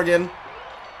Gabby Morgan.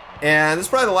 And this is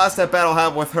probably the last at bat I'll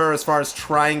have with her as far as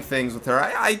trying things with her.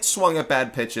 I swung at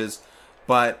bad pitches,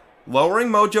 but lowering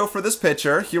mojo for this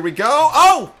pitcher. Here we go.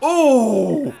 Oh!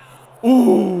 Ooh!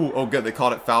 Ooh! Oh, good. They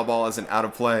called it foul ball as an out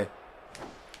of play.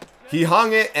 He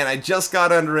hung it, and I just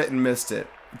got under it and missed it.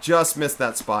 Just missed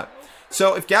that spot.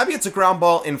 So if Gabby hits a ground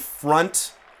ball in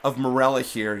front of Morella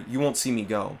here, you won't see me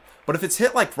go. But if it's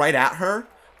hit like right at her,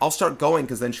 I'll start going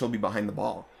because then she'll be behind the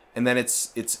ball. And then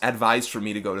it's advised for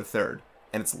me to go to third.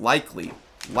 And it's likely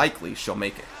she'll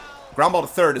make it. Ground ball to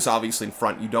third is obviously in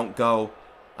front. You don't go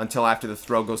until after the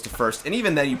throw goes to first. And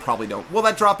even then, you probably don't. Will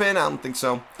that drop in? I don't think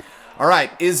so. All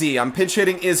right, Izzy. I'm pinch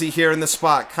hitting Izzy here in the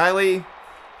spot. Kylie,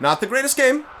 not the greatest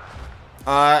game.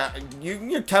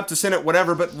 You kept us in it,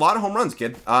 whatever, but a lot of home runs,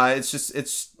 kid. It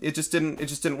just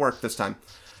didn't work this time.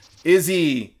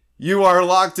 Izzy, you are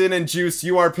locked in and juiced.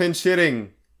 You are pinch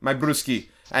hitting, my brewski.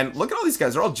 And look at all these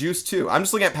guys. They're all juiced too. I'm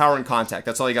just looking at power and contact.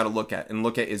 That's all you got to look at. And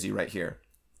look at Izzy right here.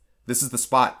 This is the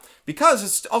spot. Because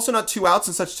it's also not 2 outs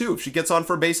and such too. If she gets on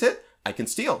for a base hit, I can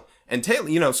steal. And Taylor,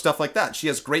 you know, stuff like that. She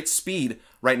has great speed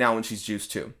right now when she's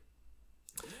juiced too.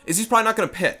 Izzy's probably not going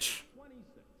to pitch.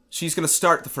 She's going to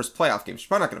start the first playoff game. She's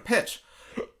probably not going to pitch.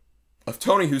 Of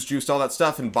Tony, who's juiced, all that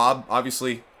stuff. And Bob,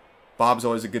 obviously, Bob's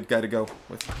always a good guy to go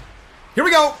with. Here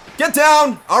we go. Get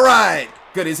down. All right.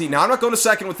 Good, Izzy. Now, I'm not going to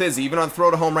second with Izzy, even on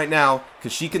throw to home right now,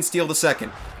 because she can steal the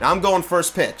second. Now, I'm going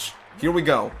first pitch. Here we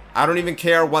go. I don't even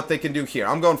care what they can do here.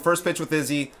 I'm going first pitch with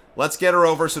Izzy. Let's get her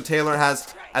over so Taylor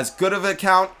has as good of a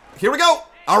count. Here we go.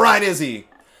 All right, Izzy.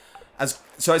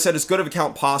 So I said as good of a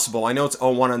count possible. I know it's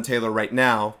 0-1 on Taylor right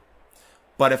now.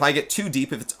 But if I get too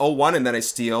deep, if it's 0-1 and then I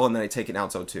steal and then I take it, now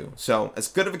it's 0-2. So as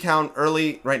good of a count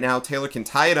early right now. Taylor can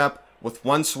tie it up with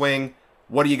one swing.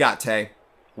 What do you got, Tay?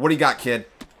 What do you got, kid?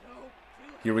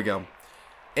 Here we go.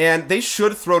 And they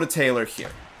should throw to Taylor here.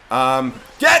 Oh,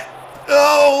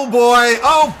 boy.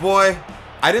 Oh, boy.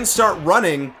 I didn't start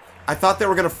running. I thought they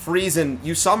were going to freeze. And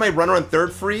you saw my runner on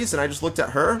third freeze. And I just looked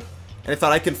at her. And I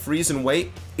thought I could freeze and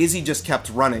wait. Izzy just kept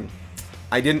running.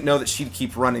 I didn't know that she'd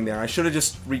keep running there. I should have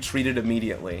just retreated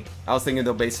immediately. I was thinking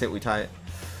they'll base hit, we tie it.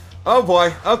 Oh,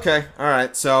 boy. Okay. All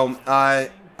right. So,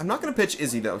 I'm not going to pitch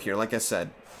Izzy, though, here, like I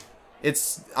said.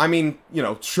 I mean, you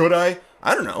know, should I?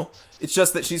 I don't know. It's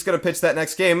just that she's going to pitch that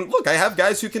next game. Look, I have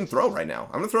guys who can throw right now.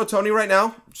 I'm going to throw Tony right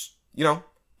now. Just, you know,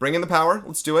 bring in the power.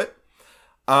 Let's do it.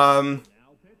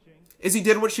 Izzy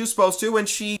did what she was supposed to, and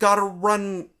she got a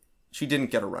run. She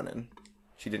didn't get a run in.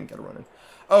 She didn't get a run in.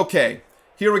 Okay,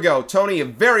 here we go. Tony, a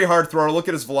very hard thrower. Look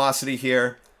at his velocity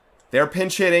here. They're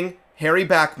pinch hitting. Harry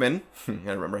Backman.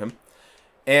 I remember him.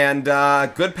 And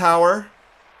good power,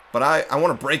 but I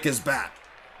want to break his bat.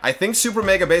 I think Super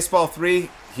Mega Baseball 3,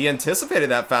 he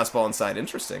anticipated that fastball inside.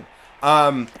 Interesting.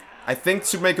 I think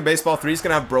Super Mega Baseball 3 is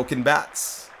going to have broken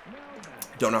bats.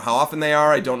 Don't know how often they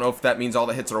are. I don't know if that means all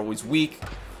the hits are always weak.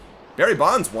 Barry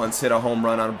Bonds once hit a home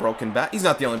run on a broken bat. He's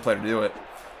not the only player to do it.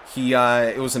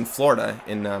 It was in Florida,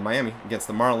 in Miami, against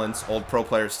the Marlins, old Pro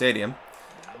Players Stadium.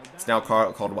 It's now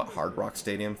called what, Hard Rock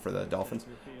Stadium for the Dolphins.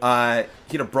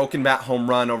 He hit a broken bat home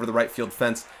run over the right field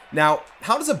fence. Now,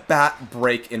 how does a bat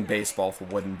break in baseball with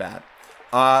a wooden bat?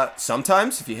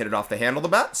 Sometimes if you hit it off the handle of the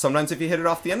bat, sometimes if you hit it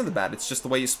off the end of the bat. It's just the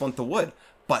way you splint the wood.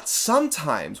 But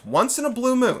sometimes, once in a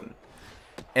blue moon,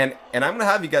 and I'm going to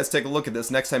have you guys take a look at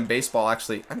this next time baseball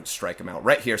actually, I'm going to strike him out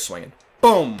right here swinging.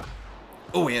 Boom!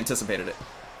 Oh, he anticipated it.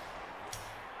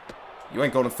 You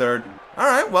ain't going to third. All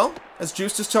right, well, as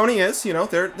juiced as Tony is, you know,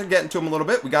 they're getting to him a little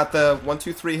bit. We got the 1,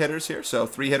 2, 3 hitters here, so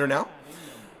 3-hitter now.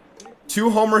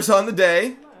 2 homers on the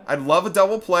day. I'd love a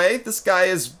double play. This guy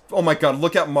is, oh my god,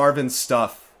 look at Marvin's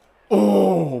stuff.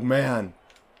 Oh, man.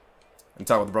 I'm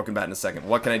talking about the broken bat in a second.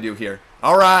 What can I do here?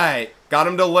 All right, got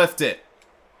him to lift it.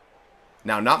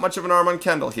 Now, not much of an arm on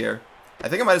Kendall here. I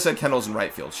think I might have said Kendall's in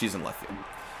right field. She's in left field.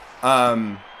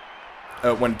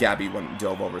 When Gabby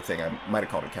dove over thing, I might have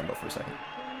called it Kendall for a second.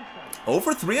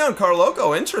 0-for-3 on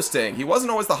Carloco. Interesting. He wasn't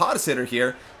always the hottest hitter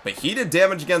here, but he did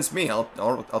damage against me.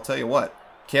 I'll tell you what.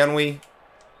 Can we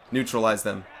neutralize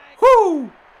them?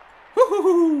 Whoo!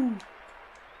 Woo-hoo-hoo!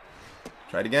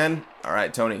 Try it again. All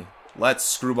right, Tony. Let's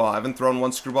screwball. I haven't thrown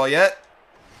one screwball yet.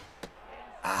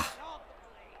 Ah.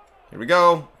 Here we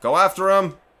go. Go after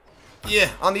him. Yeah,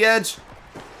 on the edge.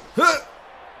 Huh.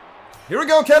 Here we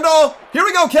go, Kendall. Here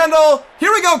we go, Kendall.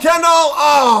 Here we go, Kendall.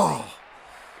 Oh.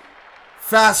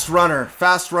 Fast runner.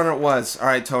 Fast runner it was. All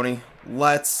right, Tony.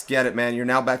 Let's get it, man. You're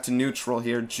now back to neutral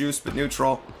here. Juice, but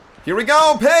neutral. Here we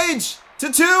go. Page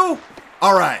to 2.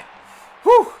 All right.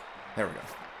 Whew. There we go.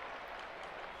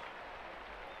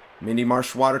 Mindy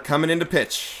Marshwater coming into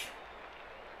pitch.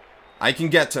 I can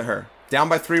get to her. Down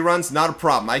by 3 runs, not a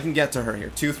problem. I can get to her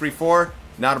here. 2, 3, 4,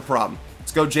 not a problem.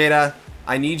 Let's go, Jada.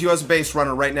 I need you as a base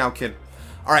runner right now, kid.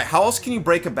 All right, how else can you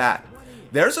break a bat?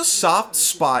 There's a soft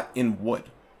spot in wood.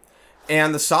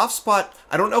 And the soft spot,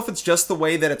 I don't know if it's just the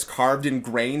way that it's carved and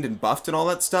grained and buffed and all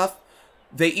that stuff.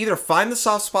 They either find the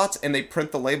soft spots and they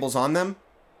print the labels on them,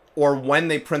 or when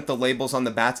they print the labels on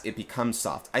the bats, it becomes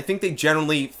soft. I think they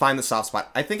generally find the soft spot.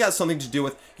 I think it has something to do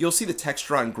with, you'll see the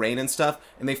texture on grain and stuff,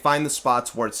 and they find the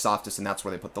spots where it's softest, and that's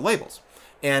where they put the labels.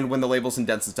 And when the labels and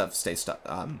dents and stuff stay stuck,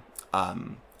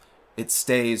 it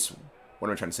stays, what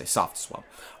am I trying to say, soft as well.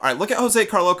 All right, look at Jose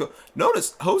Carloco.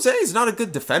 Notice, Jose is not a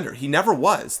good defender. He never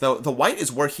was. The white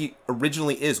is where he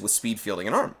originally is with speed, fielding,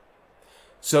 and arm.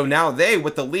 So now they,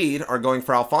 with the lead, are going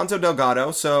for Alfonso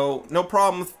Delgado, so no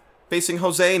problem with facing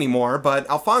Jose anymore, but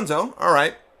Alfonso, all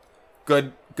right,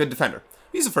 good defender.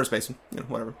 He's a first baseman, you know,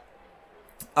 whatever.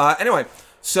 Anyway,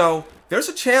 so there's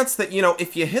a chance that, you know,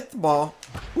 if you hit the ball...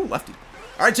 Ooh, lefty.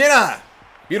 All right, Jada!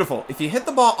 Beautiful. If you hit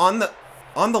the ball on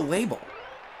the label,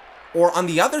 or on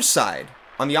the other side,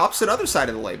 on the opposite other side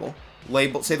of the label,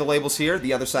 say the label's here,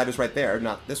 the other side is right there,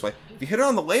 not this way. If you hit it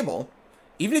on the label,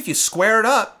 even if you square it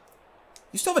up,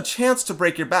 you still have a chance to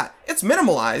break your bat. It's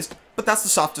minimalized, but that's the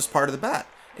softest part of the bat.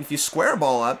 And if you square a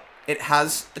ball up, it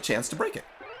has a chance to break it.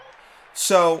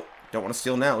 So, don't want to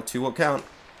steal now. 2-0 count.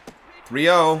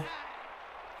 3-0.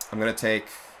 I'm going to take,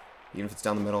 even if it's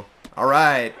down the middle. All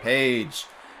right, Page.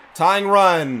 Tying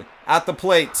run at the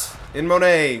plate in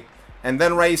Monet. And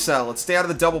then Raisa. Let's stay out of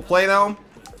the double play, though.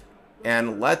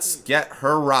 And let's get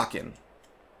her rocking.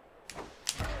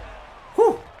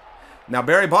 Whew. Now,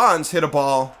 Barry Bonds hit a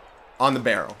ball on the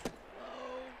barrel.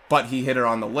 But he hit it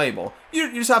on the label.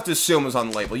 You just have to assume it was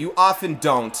on the label. You often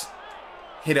don't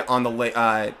hit it on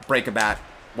the break a bat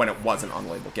when it wasn't on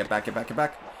the label. Get back, get back, get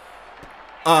back.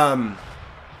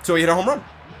 So he hit a home run.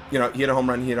 You know, he hit a home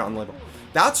run, he hit it on the label.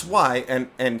 That's why,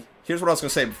 and here's what I was going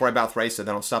to say before I bat with Raisa,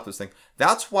 then I'll stop this thing.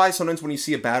 That's why sometimes when you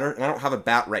see a batter, and I don't have a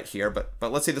bat right here, but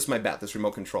let's say this is my bat, this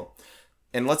remote control.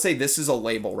 And let's say this is a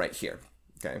label right here,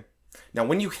 okay? Now,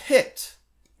 when you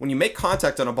make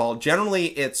contact on a ball, generally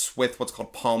it's with what's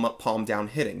called palm up, palm down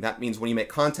hitting. That means when you make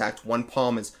contact, one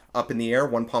palm is up in the air,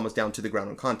 one palm is down to the ground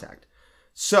on contact.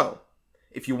 So,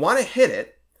 if you want to hit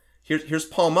it, here's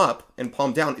palm up and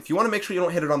palm down. If you want to make sure you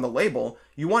don't hit it on the label,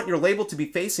 you want your label to be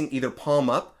facing either palm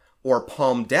up or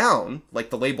palm down, like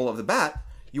the label of the bat.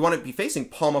 You want it to be facing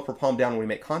palm up or palm down when we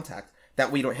make contact. That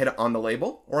way you don't hit it on the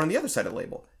label or on the other side of the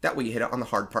label. That way you hit it on the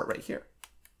hard part right here.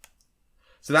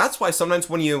 So that's why sometimes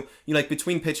when you like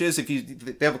between pitches, if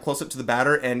they have a close up to the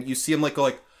batter and you see them like go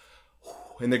like,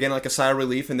 and they're getting like a sigh of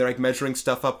relief and they're like measuring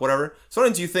stuff up, whatever.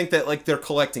 Sometimes you think that like they're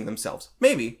collecting themselves.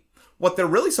 Maybe. What they're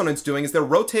really sometimes doing is they're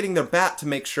rotating their bat to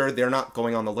make sure they're not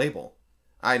going on the label.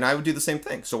 And I would do the same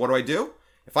thing. So what do?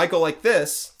 If I go like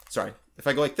this,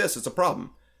 it's a problem.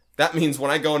 That means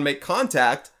when I go and make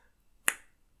contact, I'm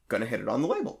gonna hit it on the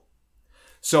label.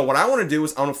 So what I want to do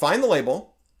is I want to find the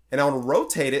label and I want to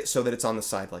rotate it so that it's on the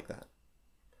side like that.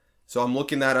 So I'm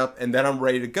looking that up and then I'm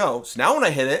ready to go. So now when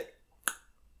I hit it,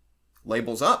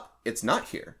 label's up. It's not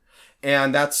here.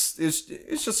 And it's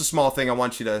just a small thing I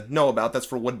want you to know about. That's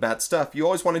for wood bat stuff. You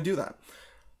always want to do that.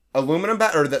 Aluminum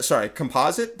bat,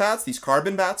 composite bats, these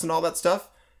carbon bats and all that stuff.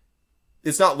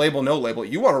 It's not label, no label.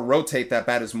 You want to rotate that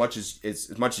bat as much as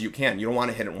you can. You don't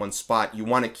want to hit it in one spot. You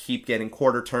want to keep getting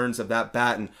quarter turns of that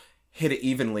bat and hit it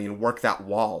evenly and work that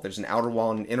wall. There's an outer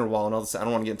wall and an inner wall and all this. I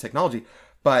don't want to get into technology,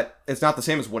 but it's not the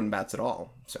same as wooden bats at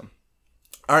all. So,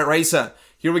 all right, Raisa,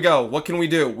 here we go. What can we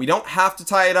do? We don't have to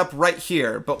tie it up right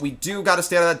here, but we do got to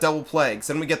stay out of that double play. Because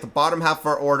then we get the bottom half of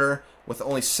our order with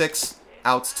only 6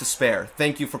 outs to spare.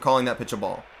 Thank you for calling that pitch a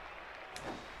ball.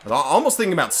 I was almost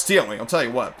thinking about stealing. I'll tell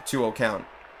you what. 2-0 count.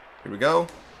 Here we go.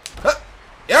 All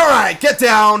right, get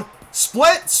down.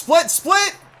 Split, split,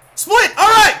 split, split. All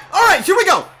right. Here we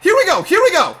go. Here we go. Here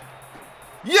we go.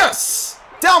 Yes.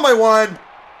 Down by 1.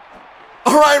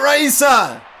 All right,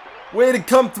 Raisa. Way to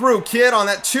come through, kid, on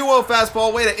that 2-0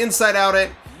 fastball. Way to inside out it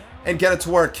and get it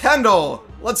to work. Kendall,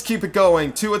 let's keep it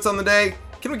going. 2 hits on the day.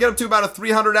 Can we get up to about a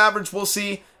 300 average? We'll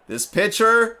see. This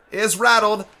pitcher is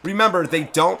rattled. Remember, they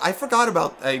don't... I forgot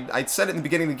about... I said it in the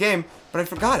beginning of the game, but I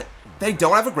forgot it. They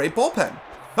don't have a great bullpen.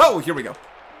 Oh, here we go.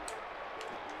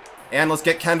 And let's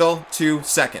get Kendall to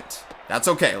second. That's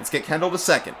okay. Let's get Kendall to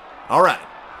second. All right.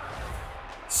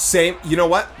 Same... You know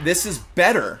what? This is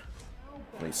better.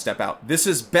 Let me step out. This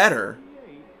is better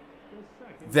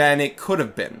than it could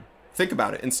have been. Think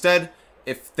about it. Instead,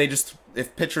 if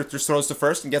pitcher just throws to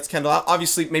first and gets Kendall out,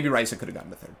 obviously, maybe Raisa could have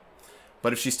gotten to third.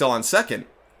 But if she's still on second,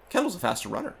 Kendall's a faster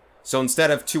runner. So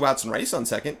instead of 2 outs and Raisa on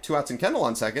second, 2 outs and Kendall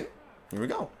on second, here we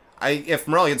go. If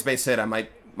Morelli gets base hit, I might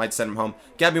send him home.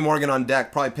 Gabby Morgan on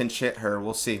deck, probably pinch hit her.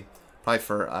 We'll see. Probably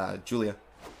for Julia.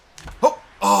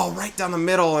 Oh, right down the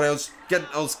middle, and I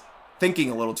was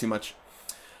thinking a little too much.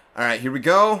 All right, here we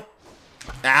go.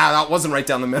 That wasn't right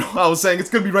down the middle. I was saying it's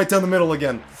gonna be right down the middle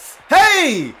again.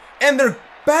 Hey, and their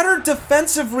better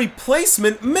defensive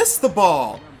replacement missed the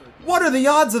ball. What are the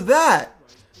odds of that?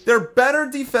 Their better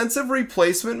defensive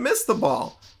replacement missed the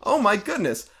ball. Oh my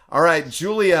goodness. All right,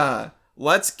 Julia,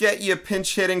 let's get you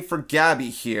pinch hitting for Gabby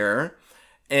here.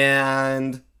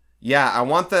 And yeah, I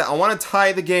want to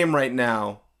tie the game right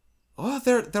now. Oh,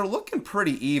 they're looking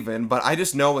pretty even, but I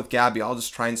just know with Gabby, I'll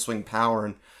just try and swing power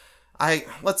and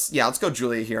let's go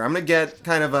Julia here. I'm gonna get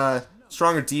kind of a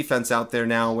stronger defense out there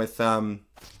now with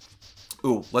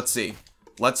let's see.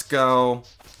 Let's go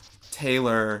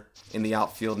Taylor in the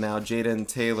outfield now. Jada and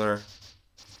Taylor.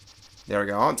 There we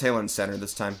go. I want Taylor in center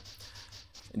this time.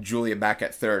 And Julia back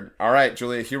at third. All right,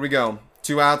 Julia, here we go.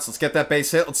 2 outs. Let's get that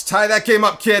base hit. Let's tie that game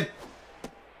up, kid.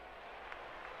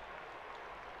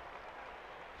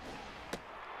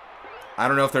 I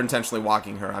don't know if they're intentionally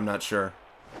walking her. I'm not sure.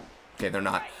 Okay, they're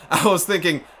not. I was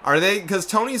thinking, are they? Because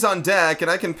Tony's on deck, and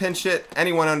I can pinch hit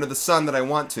anyone under the sun that I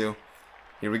want to.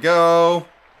 Here we go.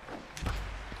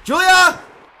 Julia!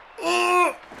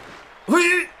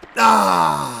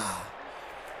 Ah!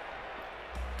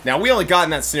 Now, we only got in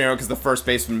that scenario because the first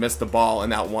baseman missed the ball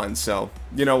in that one. So,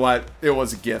 you know what? It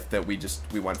was a gift that we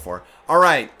went for. All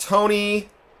right, Tony,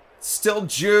 still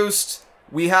juiced.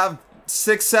 We have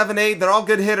 6, 7, 8. They're all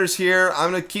good hitters here.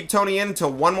 I'm going to keep Tony in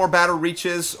until one more batter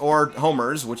reaches or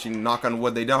homers, which, you knock on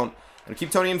wood, they don't. I'm going to keep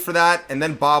Tony in for that, and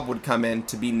then Bob would come in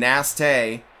to be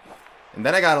nasty. And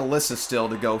then I got Alyssa still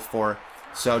to go for.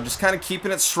 So just kind of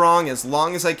keeping it strong as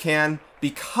long as I can,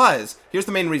 because here's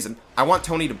the main reason. I want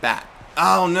Tony to bat.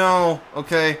 Oh, no.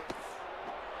 Okay.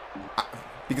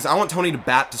 Because I want Tony to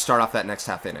bat to start off that next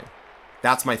half inning.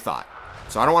 That's my thought.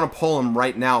 So I don't want to pull him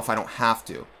right now if I don't have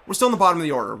to. We're still in the bottom of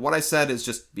the order. What I said is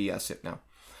just BS it now.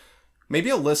 Maybe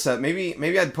Alyssa.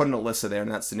 Maybe I'd put an Alyssa there in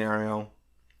that scenario.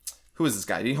 Who is this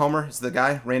guy? Did he homer? Is the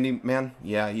guy Randy Man?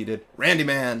 Yeah, he did. Randy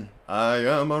Man. I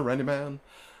am a Randy Man.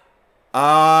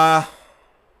 Boy.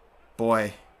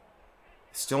 I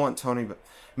still want Tony, but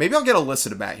maybe I'll get Alyssa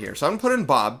to bat here. So I'm going to put in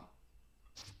Bob.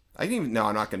 I can even... No,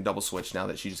 I'm not going to double switch now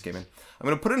that she just came in. I'm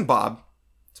going to put in Bob.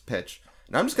 It's a pitch.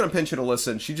 And I'm just going to pinch hit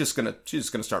Alyssa, and she's just going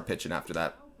to start pitching after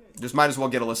that. Just might as well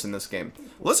get Alyssa in this game.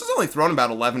 Alyssa's only thrown about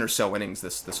 11 or so innings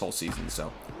this whole season,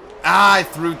 so... I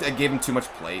gave him too much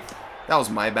plate. That was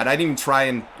my bad. I didn't even try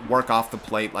and work off the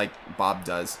plate like Bob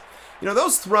does. You know,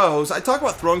 those throws, I talk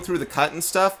about throwing through the cut and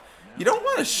stuff. You don't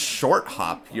want to short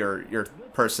hop your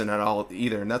person at all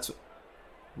either, and that's...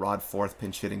 Rod fourth,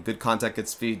 pinch hitting. Good contact, good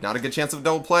speed. Not a good chance of a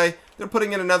double play. They're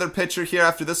putting in another pitcher here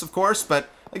after this, of course, but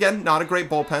again, not a great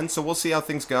bullpen, so we'll see how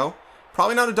things go.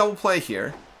 Probably not a double play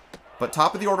here, but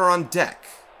top of the order on deck.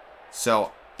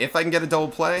 So, if I can get a double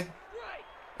play,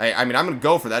 I mean, I'm going to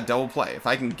go for that double play. If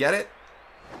I can get it,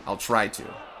 I'll try to.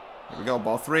 Here we go,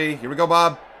 ball 3. Here we go,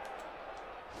 Bob.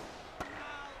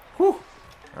 Whew.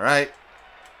 All right.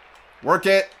 Work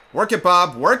it. Work it,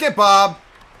 Bob. Work it, Bob.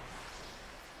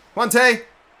 Come on, Tay.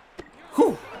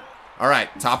 Whew. All right,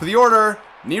 top of the order.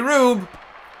 Nirub.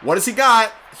 What has he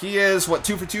got? He is, what,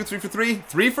 2 for 2, 3 for 3?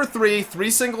 3 for 3,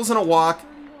 3 singles and a walk.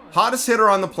 Hottest hitter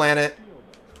on the planet.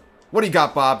 What do you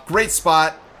got, Bob? Great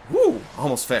spot. Woo,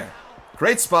 almost fair.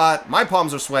 Great spot. My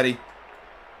palms are sweaty.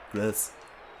 Gross.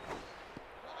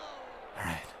 All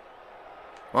right.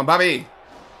 Come on, Bobby.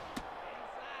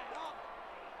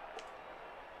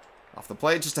 Off the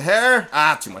plate, just a hair.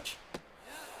 Ah, too much.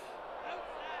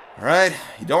 All right,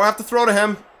 you don't have to throw to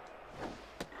him.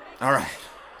 All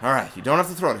right, you don't have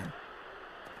to throw to him.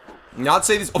 Not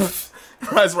say these. Oh,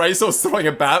 as Raiso was throwing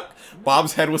it back,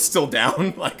 Bob's head was still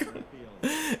down. Like,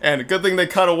 and a good thing they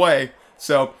cut away.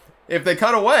 So if they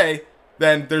cut away,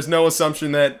 then there's no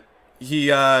assumption that he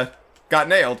got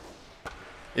nailed.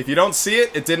 If you don't see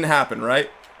it, it didn't happen,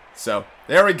 right? So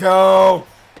there we go.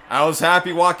 I was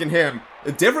happy walking him.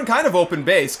 A different kind of open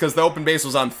base because the open base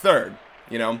was on third.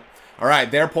 You know. All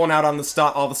right, they're pulling out on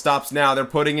the all the stops now. They're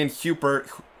putting in Julio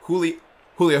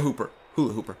Hooper.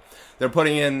 They're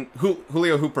putting in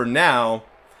Julio Hooper now.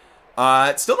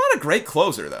 It's still not a great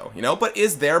closer, though, you know, but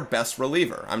is their best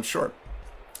reliever, I'm sure.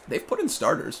 They've put in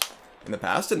starters in the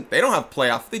past, and they don't have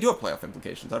playoff. They do have playoff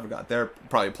implications. I forgot. They're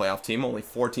probably a playoff team. Only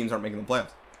 4 teams aren't making the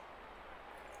playoffs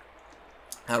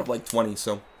out of like 20,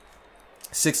 so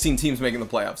 16 teams making the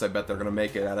playoffs. I bet they're going to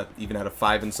make it even at a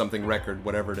 5 and something record,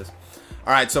 whatever it is.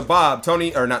 All right, so Bob,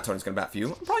 Tony, or not Tony's going to bat for you.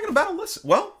 I'm probably going to bat Alyssa.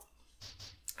 Well,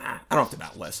 I don't have to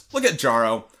bat Alyssa. Look at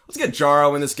Jaro. Let's get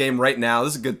Jaro in this game right now.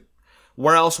 This is good.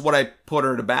 Where else would I put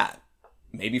her to bat?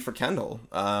 Maybe for Kendall.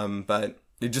 But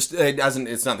it doesn't,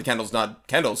 it's not the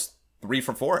Kendall's 3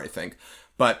 for 4, I think.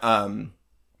 But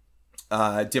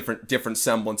different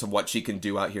semblance of what she can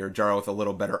do out here. Jaro with a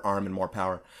little better arm and more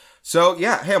power. So,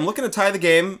 yeah, hey, I'm looking to tie the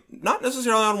game. Not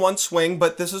necessarily on one swing,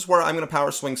 but this is where I'm going to power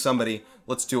swing somebody.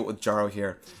 Let's do it with Jaro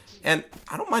here. And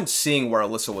I don't mind seeing where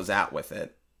Alyssa was at with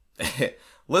it.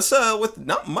 Alyssa with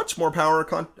not much more power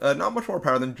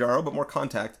than Jaro, but more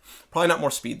contact. Probably not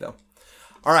more speed, though.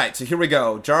 All right, so here we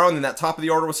go. Jaro in that top of the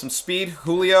order with some speed.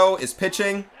 Julio is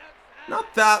pitching.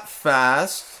 Not that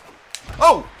fast.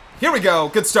 Oh, here we go.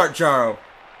 Good start, Jaro.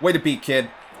 Way to beat, kid.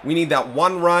 We need that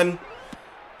 1 run.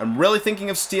 I'm really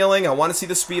thinking of stealing. I want to see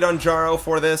the speed on Jaro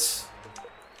for this.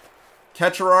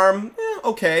 Catcher arm,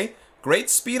 okay.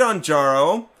 Great speed on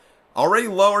Jaro. Already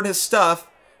lowered his stuff.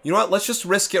 You know what? Let's just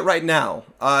risk it right now.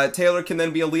 Taylor can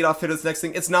then be a leadoff hitter this next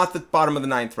thing. It's not the bottom of the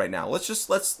 9th right now.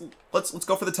 Let's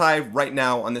go for the tie right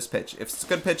now on this pitch. If it's a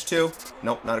good pitch too.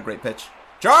 Nope, not a great pitch.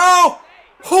 Joe!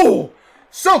 Oh!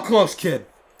 So close, kid.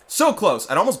 So close.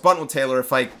 I'd almost bunt with Taylor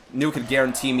if I knew it could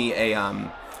guarantee me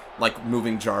a like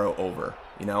moving Jaro over.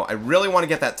 You know, I really want to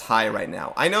get that tie right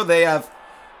now. I know they have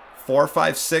 4,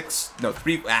 5, 6, no,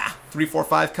 3, 4,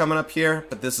 5 coming up here,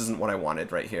 but this isn't what I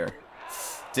wanted right here.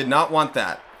 Did not want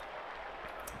that.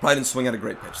 Probably didn't swing at a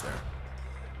great pitch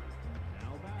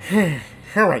there.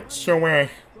 Alright, so,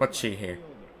 let's see here.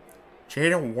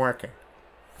 Jada Walker.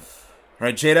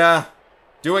 Alright, Jada.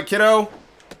 Do it, kiddo.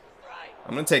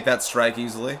 I'm going to take that strike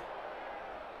easily. I'm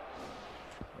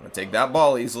going to take that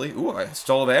ball easily. Ooh, I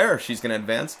stole there. She's going to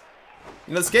advance.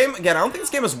 You know, this game, again, I don't think this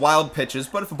game has wild pitches,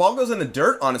 but if a ball goes in the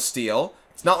dirt on a steal,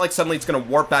 it's not like suddenly it's going to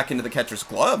warp back into the catcher's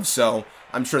glove, so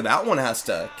I'm sure that one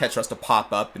catcher has to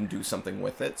pop up and do something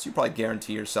with it, so you probably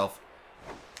guarantee yourself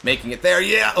making it there.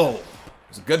 Yeah! Oh, it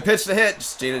was a good pitch to hit,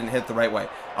 just Jada didn't hit the right way.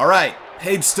 Alright,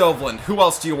 Paige Stoveland, who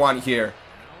else do you want here?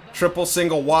 Triple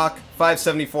single walk,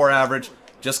 574 average,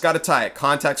 just got to tie it.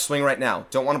 Contact swing right now.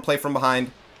 Don't want to play from behind.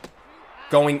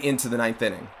 Going into the 9th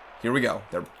inning. Here we go.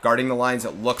 They're guarding the lines,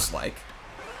 it looks like.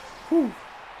 Whew.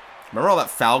 Remember all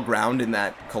that foul ground in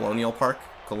that Colonial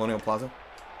Plaza?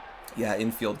 Yeah,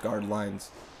 infield guard lines.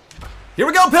 Here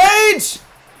we go, Paige!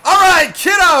 Alright,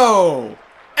 kiddo!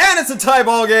 And it's a tie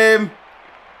ball game.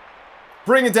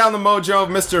 Bringing down the mojo of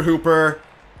Mr. Hooper.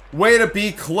 Way to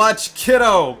be clutch,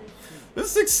 kiddo.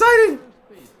 This is exciting.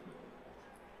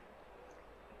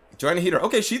 Join a heater.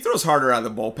 Okay, she throws harder out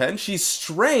of the bullpen. She's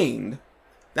strained.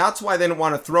 That's why they didn't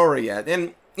want to throw her yet.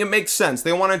 And it makes sense.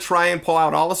 They want to try and pull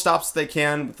out all the stops they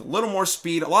can with a little more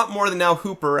speed. A lot more than now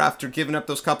Hooper after giving up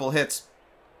those couple hits.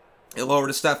 It lowered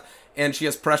to Steph. And she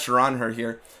has pressure on her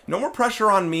here. No more pressure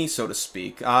on me, so to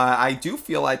speak. I do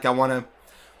feel like I want to...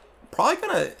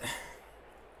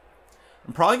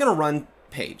 I'm probably gonna run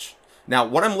Paige. Now,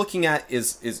 what I'm looking at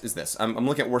is this. I'm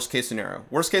looking at worst case scenario.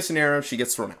 Worst case scenario, she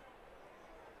gets thrown out.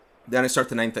 Then I start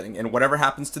the 9th inning. And whatever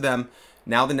happens to them,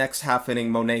 now the next half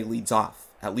inning, Monet leads off.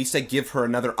 At least I give her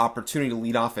another opportunity to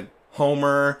lead off and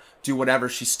homer, do whatever.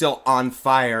 She's still on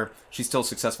fire. She's still a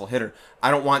successful hitter.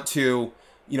 I don't want to,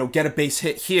 you know, get a base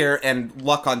hit here and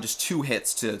luck on just 2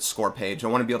 hits to score Paige. I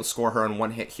want to be able to score her on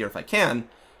 1 hit here if I can,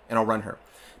 and I'll run her.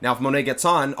 Now, if Monet gets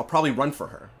on, I'll probably run for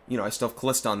her. You know, I still have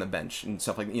Callista on the bench and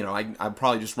stuff like, you know, I'll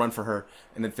probably just run for her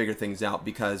and then figure things out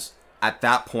because at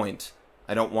that point,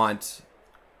 I don't want,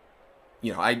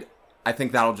 you know, I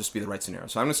think that'll just be the right scenario.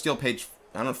 So I'm going to steal Paige.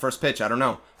 I don't know, first pitch, I don't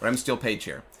know. But I'm going to steal Paige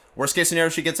here. Worst case scenario,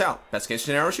 she gets out. Best case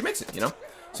scenario, she makes it, you know?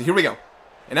 So here we go.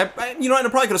 And you know, and I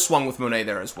probably could have swung with Monet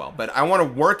there as well. But I want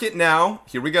to work it now.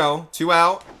 Here we go. 2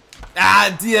 out.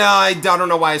 Yeah, I don't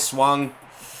know why I swung.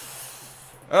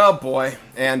 Oh, boy.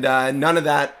 And none of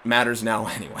that matters now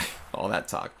anyway. All that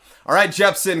talk. All right,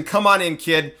 Jepson, come on in,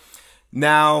 kid.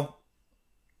 Now,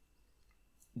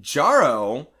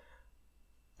 Jaro,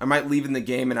 I might leave in the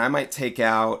game, and I might take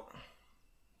out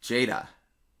Jada.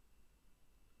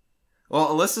 Well,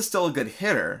 Alyssa's still a good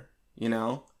hitter, you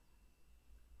know.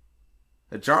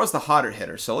 Jaro's the hotter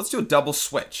hitter, so let's do a double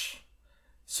switch.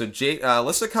 So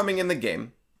Alyssa coming in the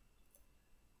game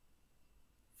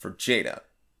for Jada.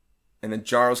 And then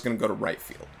Jaro's going to go to right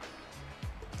field.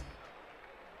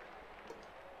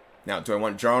 Now, do I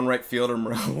want Jaro in right field or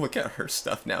Moreau? Look at her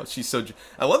stuff now. She's so...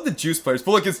 I love the juice players,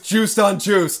 but look, it's juiced on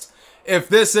juiced. If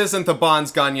this isn't the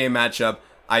Bonds-Gagne matchup,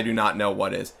 I do not know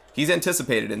what is. He's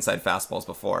anticipated inside fastballs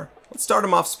before. Let's start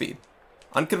him off speed.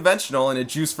 Unconventional and a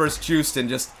juice versus juiced and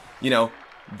just, you know,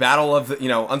 battle of the, you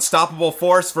know, unstoppable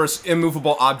force versus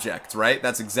immovable object, right?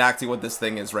 That's exactly what this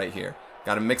thing is right here.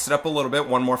 Got to mix it up a little bit.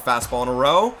 One more fastball in a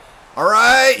row. All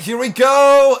right, here we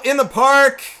go. In the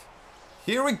park.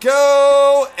 Here we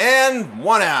go. And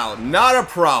 1 out. Not a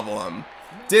problem.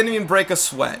 Didn't even break a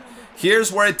sweat.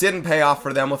 Here's where it didn't pay off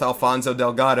for them with Alfonso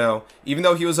Delgado. Even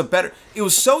though he was a better... It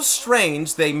was so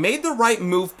strange. They made the right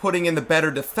move putting in the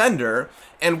better defender.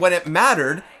 And when it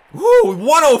mattered... Woo!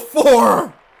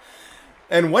 104!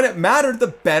 And when it mattered, the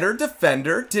better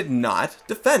defender did not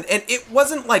defend. And it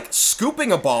wasn't like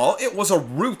scooping a ball. It was a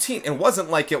routine. It wasn't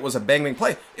like it was a bang-bang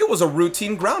play. It was a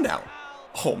routine ground out.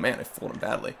 Oh, man, I fooled him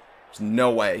badly. There's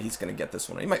no way he's going to get this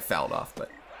one. He might foul it off,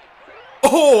 but...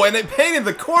 Oh, and they painted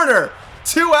the corner.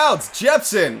 2 outs,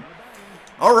 Jepson.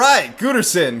 All right,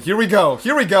 Gooderson. Here we go.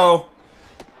 Here we go.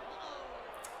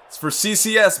 It's for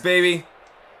CCS, baby.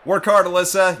 Work hard,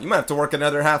 Alyssa. You might have to work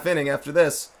another half inning after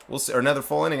this. We'll see, or another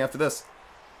full inning after this.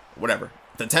 Whatever.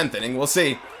 The 10th inning. We'll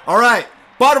see. All right.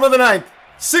 Bottom of the 9th.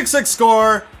 6-6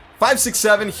 score.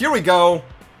 5-6-7. Here we go.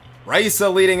 Raisa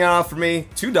leading it off for me.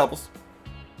 2 doubles.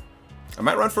 I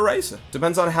might run for Raisa.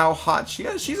 Depends on how hot she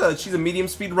is. She's a medium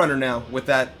speed runner now with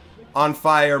that on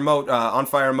fire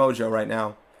mojo right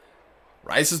now.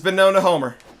 Raisa's been known to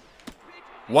homer.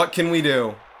 What can we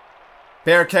do?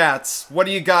 Bearcats, what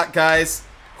do you got, guys?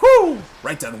 Whoo!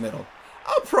 Right down the middle.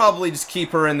 I'll probably just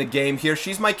keep her in the game here.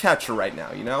 She's my catcher right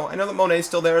now, you know? I know that Monet's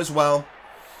still there as well.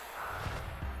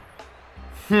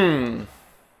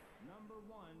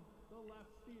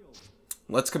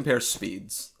 Let's compare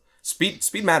speeds.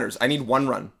 Speed matters. I need 1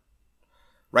 run.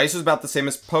 Rice is about the same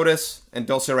as POTUS, and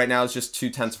Dulce right now is just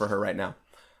 2/10 for her right now.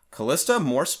 Callista,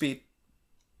 more speed.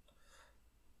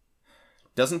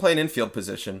 Doesn't play an infield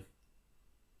position.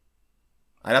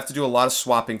 I'd have to do a lot of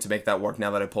swapping to make that work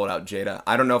now that I pulled out Jada.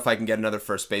 I don't know if I can get another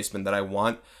first baseman that I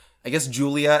want. I guess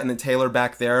Julia and then Taylor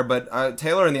back there, but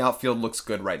Taylor in the outfield looks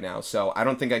good right now, so I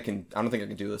don't think I can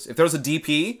do this. If there was a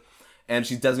DP and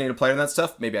she's designated player and that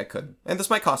stuff, maybe I could. And this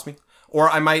might cost me. Or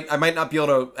I might not be able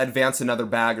to advance another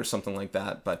bag or something like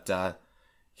that, but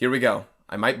here we go.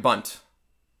 I might bunt.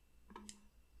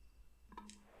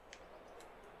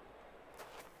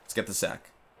 Let's get the sack.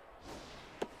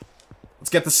 Let's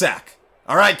get the sack.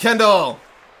 All right, Kendall.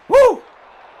 Woo!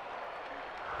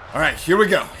 All right, here we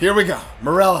go. Here we go.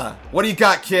 Morella, what do you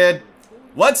got, kid?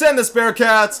 Let's end this,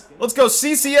 Bearcats. Let's go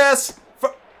CCS.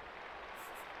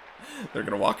 They're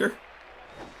going to walk her.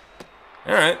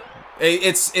 All right.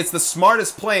 It's the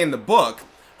smartest play in the book.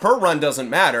 Her run doesn't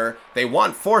matter. They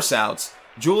want force outs.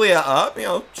 Julia up, you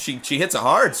know, she hits it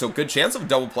hard, so good chance of a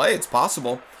double play. It's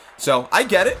possible. So I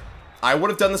get it. I would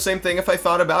have done the same thing if I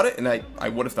thought about it, and I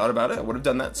would have thought about it. I would have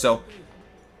done that. So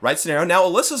right scenario. Now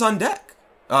Alyssa's on deck.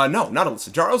 No, not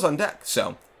Alyssa. Jaro's on deck.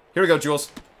 So here we go,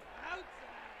 Jules.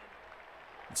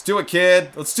 Let's do it,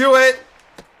 kid. Let's do it.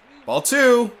 Ball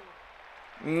 2.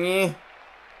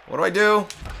 What do I do?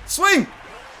 Swing.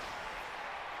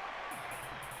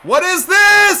 What is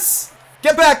this?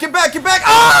 Get back, get back, get back.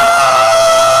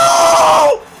 Oh!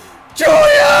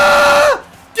 Julia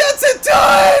gets it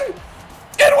done.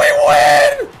 And we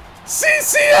win.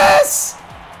 CCS.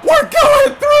 We're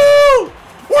going through.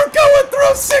 We're going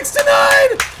through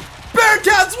 6-9.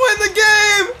 Bearcats win the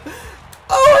game.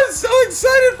 Oh, I'm so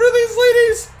excited for these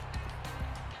ladies.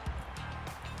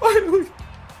 Finally.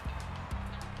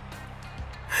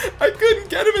 I couldn't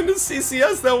get him into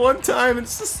CCS that one time.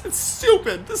 It's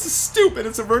stupid. This is stupid.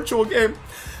 It's a virtual game.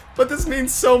 But this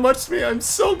means so much to me. I'm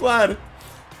so glad.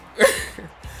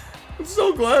 I'm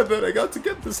so glad that I got to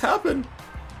get this happen.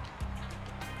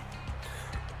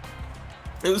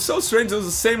 It was so strange. It was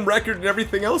the same record and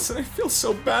everything else, and I feel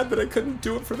so bad that I couldn't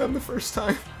do it for them the first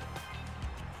time.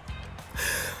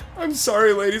 I'm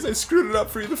sorry, ladies. I screwed it up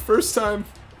for you the first time.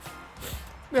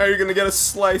 Now you're going to get a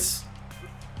slice.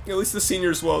 At least the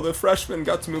seniors will. The freshmen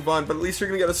got to move on, but at least you're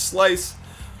going to get a slice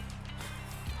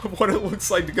of what it looks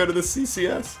like to go to the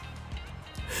CCS.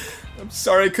 I'm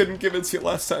sorry I couldn't give it to you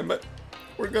last time, but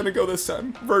we're going to go this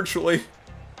time, virtually.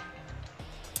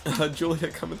 Julia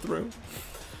coming through.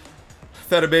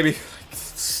 That a baby.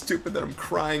 It's stupid that I'm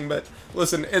crying, but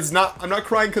listen, I'm not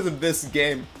crying because of this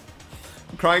game.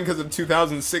 I'm crying because of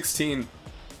 2016.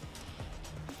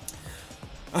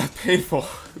 Painful.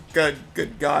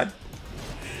 Good God.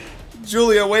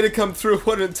 Julia, way to come through.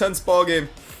 What an intense ball game.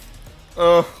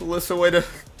 Oh, Alyssa, way to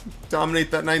dominate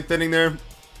that 9th inning there.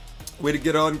 Way to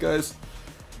get on, guys.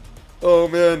 Oh,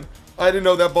 man. I didn't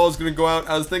know that ball was going to go out.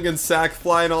 I was thinking sack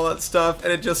fly and all that stuff,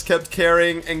 and it just kept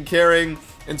carrying and carrying.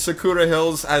 And Sakura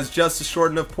Hills has just a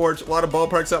short enough porch. A lot of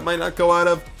ballparks that might not go out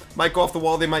of. Might go off the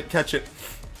wall. They might catch it.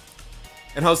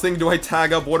 And I was thinking, do I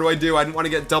tag up? What do I do? I didn't want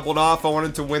to get doubled off. I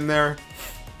wanted to win there.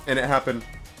 And it happened.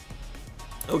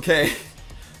 Okay.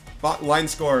 Line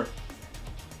score.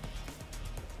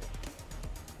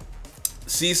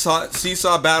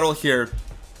 Seesaw battle here.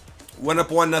 Went up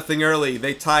 1-0 early.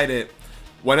 They tied it.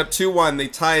 Went up 2-1. They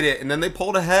tied it. And then they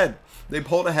pulled ahead. They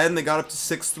pulled ahead and they got up to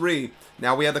 6-3.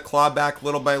 Now we had to claw back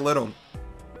little by little.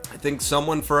 I think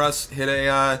someone for us hit a,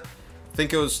 I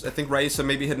think Raisa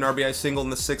maybe hit an RBI single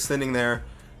in the 6th inning there.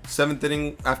 7th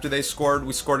inning, after they scored,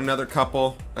 we scored another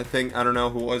couple. I don't know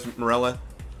who it was, Morella.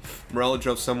 Morella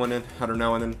drove someone in, I don't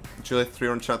know, and then Julia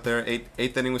 3-run shot there.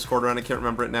 8th inning we scored around, I can't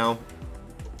remember it now.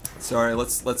 Sorry,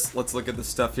 let's look at this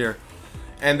stuff here.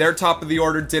 And their top of the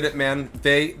order did it, man.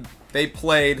 They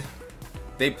played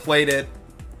it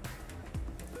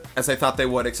as I thought they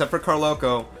would, except for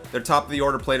Carloco. Their top of the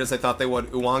order played as I thought they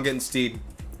would. Uwanga and Steed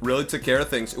really took care of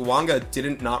things. Uwanga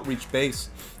didn't not reach base.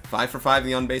 5 for 5 in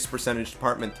the on-base percentage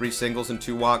department. 3 singles and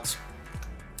 2 walks.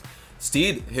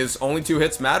 Steed, his only 2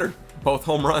 hits mattered. Both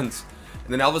home runs.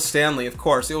 And then Elvis Stanley, of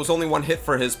course. It was only one hit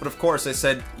for his, but of course I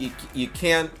said, you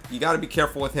got to be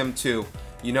careful with him too.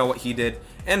 You know what he did.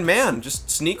 And man, just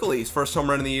sneakily, his first home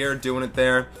run of the year, doing it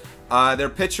there. Their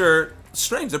pitcher,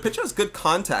 strange, their pitcher has good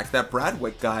contact. That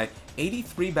Bradwick guy,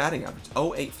 83 batting average,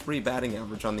 083 batting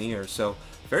average on the year. So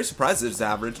very surprised at his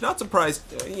average. Not surprised,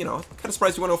 you know, kind of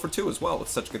surprised he went 0 for 2 as well with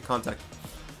such good contact.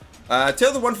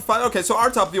 Taylor 1 for 5. Okay, so our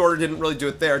top of the order didn't really do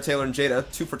it there. Taylor and Jada,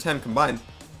 2 for 10 combined.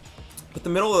 But the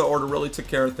middle of the order really took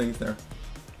care of things there.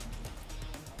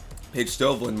 Paige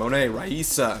Stoveland, Monet,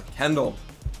 Raisa, Kendall.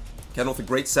 Kendall with a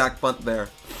great sack bunt there.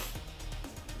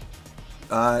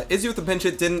 Izzy with the pinch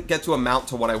hit didn't get to amount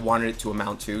to what I wanted it to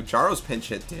amount to. Jaro's pinch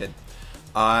hit did.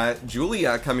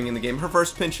 Julia coming in the game. Her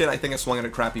first pinch hit, I think I swung at a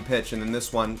crappy pitch. And then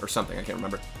this one, or something, I can't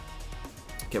remember.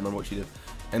 Can't remember what she did.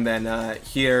 And then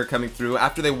here coming through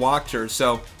after they walked her.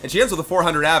 So, and she ends with a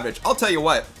 400 average. I'll tell you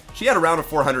what. She had around a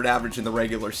 400 average in the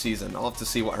regular season. I'll have to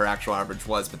see what her actual average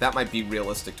was, but that might be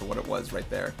realistic to what it was right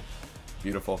there.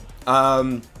 Beautiful.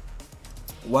 Wow.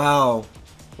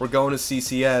 We're going to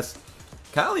CCS.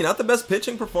 Kylie, not the best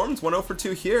pitching performance. 1-0 for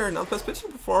 2 here. Not the best pitching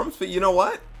performance, but you know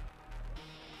what?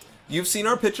 You've seen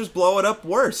our pitchers blow it up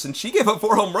worse, and she gave up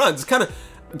 4 home runs. I'm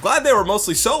glad they were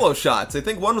mostly solo shots. I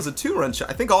think one was a 2-run shot.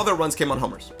 I think all their runs came on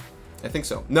homers. I think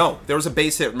so. No, there was a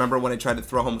base hit. Remember when I tried to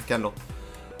throw home with Kendall?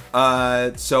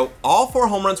 So all 4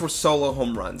 home runs were solo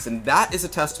home runs, and that is a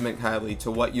testament, Kylie, to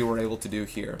what you were able to do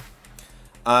here.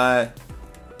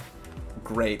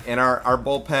 Great. And our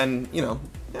bullpen, you know,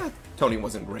 Tony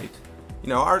wasn't great. You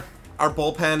know, our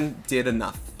bullpen did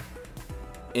enough.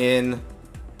 In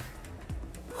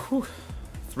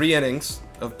 3 innings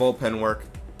of bullpen work,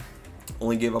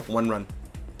 only gave up 1 run.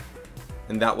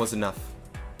 And that was enough.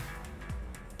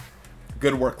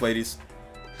 Good work, ladies.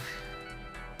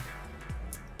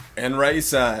 And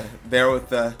Raisa there with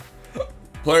the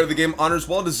player of the game honors,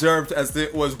 well deserved as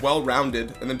it was well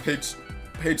rounded. And then Paige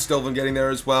Stoveland getting there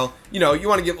as well. You know, you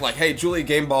want to give like, hey, Julia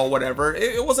game ball, whatever.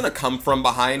 It wasn't a come from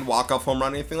behind walk off home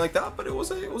run, anything like that. But it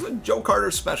was a Joe Carter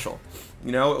special.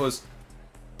 You know, it was.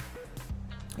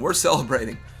 We're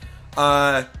celebrating.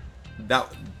 That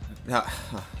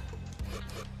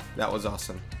was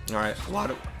awesome. All right,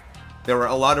 there were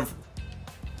a lot of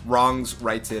wrongs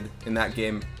righted in that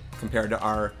game compared to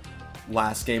our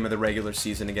last game of the regular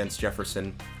season against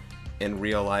Jefferson in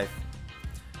real life.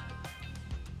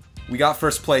 We got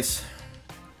first place.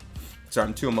 Sorry,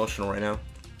 I'm too emotional right now.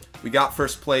 We got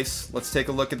first place. Let's take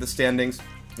a look at the standings.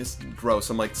 It's gross.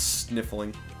 I'm like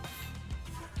sniffling.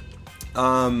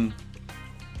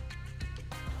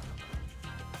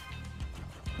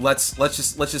 Let's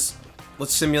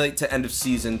simulate to end of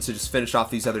season to just finish off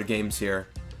these other games here.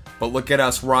 But look at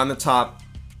us. We're on the top.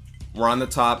 We're on the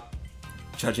top.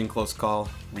 Judging close call.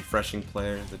 Refreshing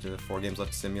player. There are 4 games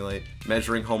left to simulate.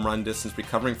 Measuring home run distance.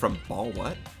 Recovering from ball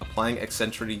what? Applying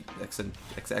eccentricity.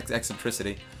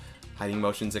 Hiding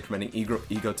motions. Incrementing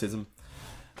egotism.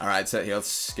 Alright, so here, let's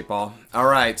skip all.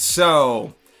 Alright,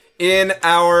 so in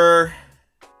our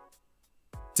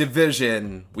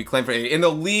division, we claim for 8. In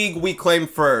the league, we claim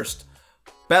first.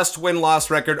 Best win-loss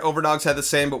record. Overdogs had the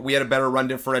same, but we had a better run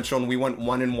differential, and we went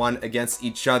 1-1 against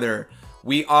each other.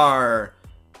 We are.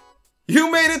 You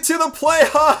made it to the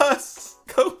playoffs!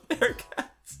 Go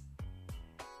Bearcats!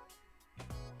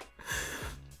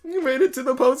 You made it to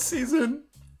the postseason.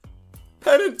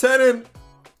 Pennant tenant.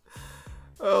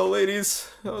 Oh, ladies,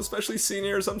 especially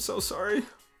seniors, I'm so sorry.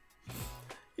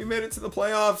 You made it to the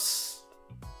playoffs.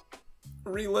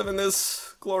 Reliving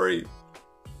this glory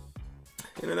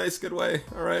in a nice, good way.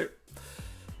 All right.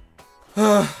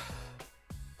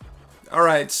 All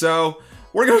right, so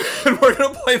we're gonna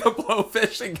play the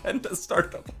Blowfish again to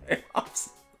start the playoffs.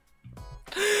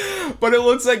 But it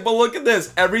looks like, but look at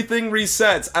this, everything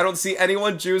resets. I don't see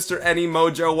anyone juiced or any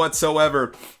mojo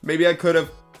whatsoever. Maybe I could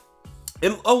have.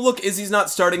 Oh look, Izzy's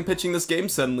not starting pitching this game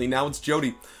suddenly. Now it's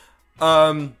Jody.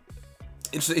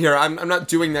 Here, I'm not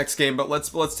doing next game, but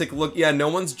let's take a look. Yeah, no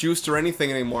one's juiced or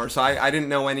anything anymore, so I didn't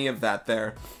know any of that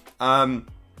there.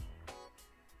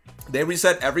 They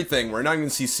reset everything. We're not even gonna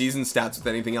see season stats with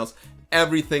anything else.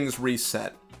 Everything's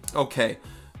reset. Okay,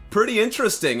 pretty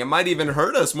interesting. It might even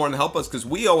hurt us more than help us because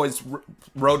we always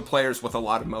rode players with a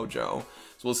lot of mojo.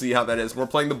 So we'll see how that is. We're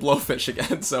playing the Blowfish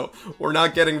again, so we're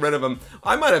not getting rid of them.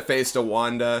 I might have faced a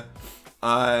Wanda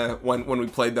when we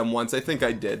played them once. I think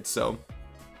I did, so.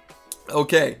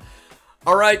 Okay.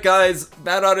 Alright guys,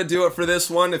 that ought to do it for this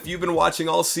one. If you've been watching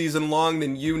all season long,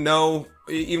 then you know,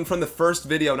 even from the first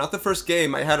video, not the first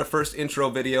game, I had a first intro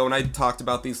video and I talked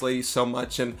about these ladies so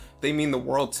much and they mean the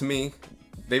world to me.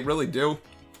 They really do.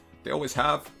 They always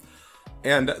have.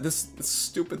 And this is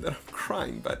stupid that I'm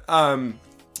crying, but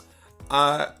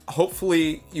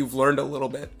Hopefully you've learned a little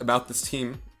bit about this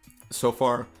team so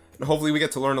far. And hopefully we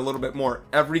get to learn a little bit more.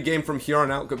 Every game from here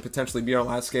on out could potentially be our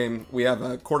last game. We have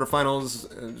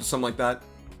quarterfinals, something like that.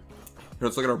 Here,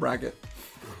 let's look at our bracket.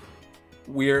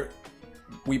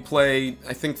 We play,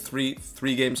 I think, three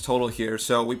games total here.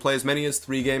 So we play as many as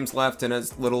 3 games left and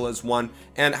as little as 1.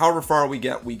 And however far we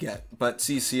get, we get. But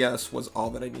CCS was all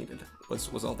that I needed.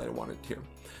 Was all that I wanted here.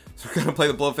 So we're going to play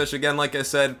the Blowfish again, like I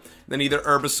said. Then either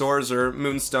Herbisaurs or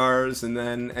Moonstars, and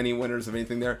then any winners of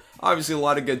anything there. Obviously, a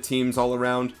lot of good teams all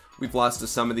around. We've lost to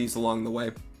some of these along the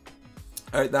way.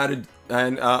 All right,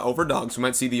 and Overdogs. We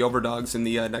might see the Overdogs in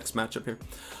the next matchup here.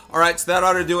 All right, so that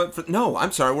ought to do it for... No,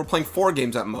 I'm sorry. We're playing 4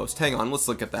 games at most. Hang on, let's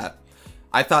look at that.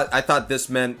 I thought this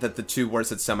meant that the 2 were at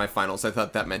semifinals. I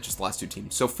thought that meant just the last 2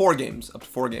 teams. So 4 games, up to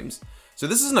 4 games. So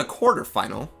this isn't a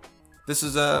quarterfinal. This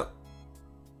is a...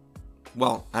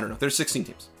 Well, I don't know. There's 16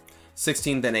 teams.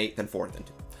 16, then 8, then 4, then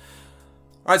 2. All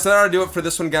right, so that ought to do it for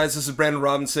this one, guys. This is Brandon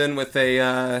Robinson with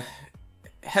a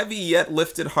heavy yet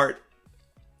lifted heart.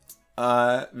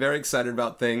 Very excited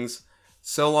about things.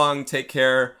 So long. Take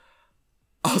care.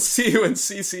 I'll see you in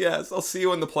CCS. I'll see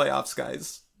you in the playoffs,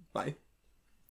 guys. Bye.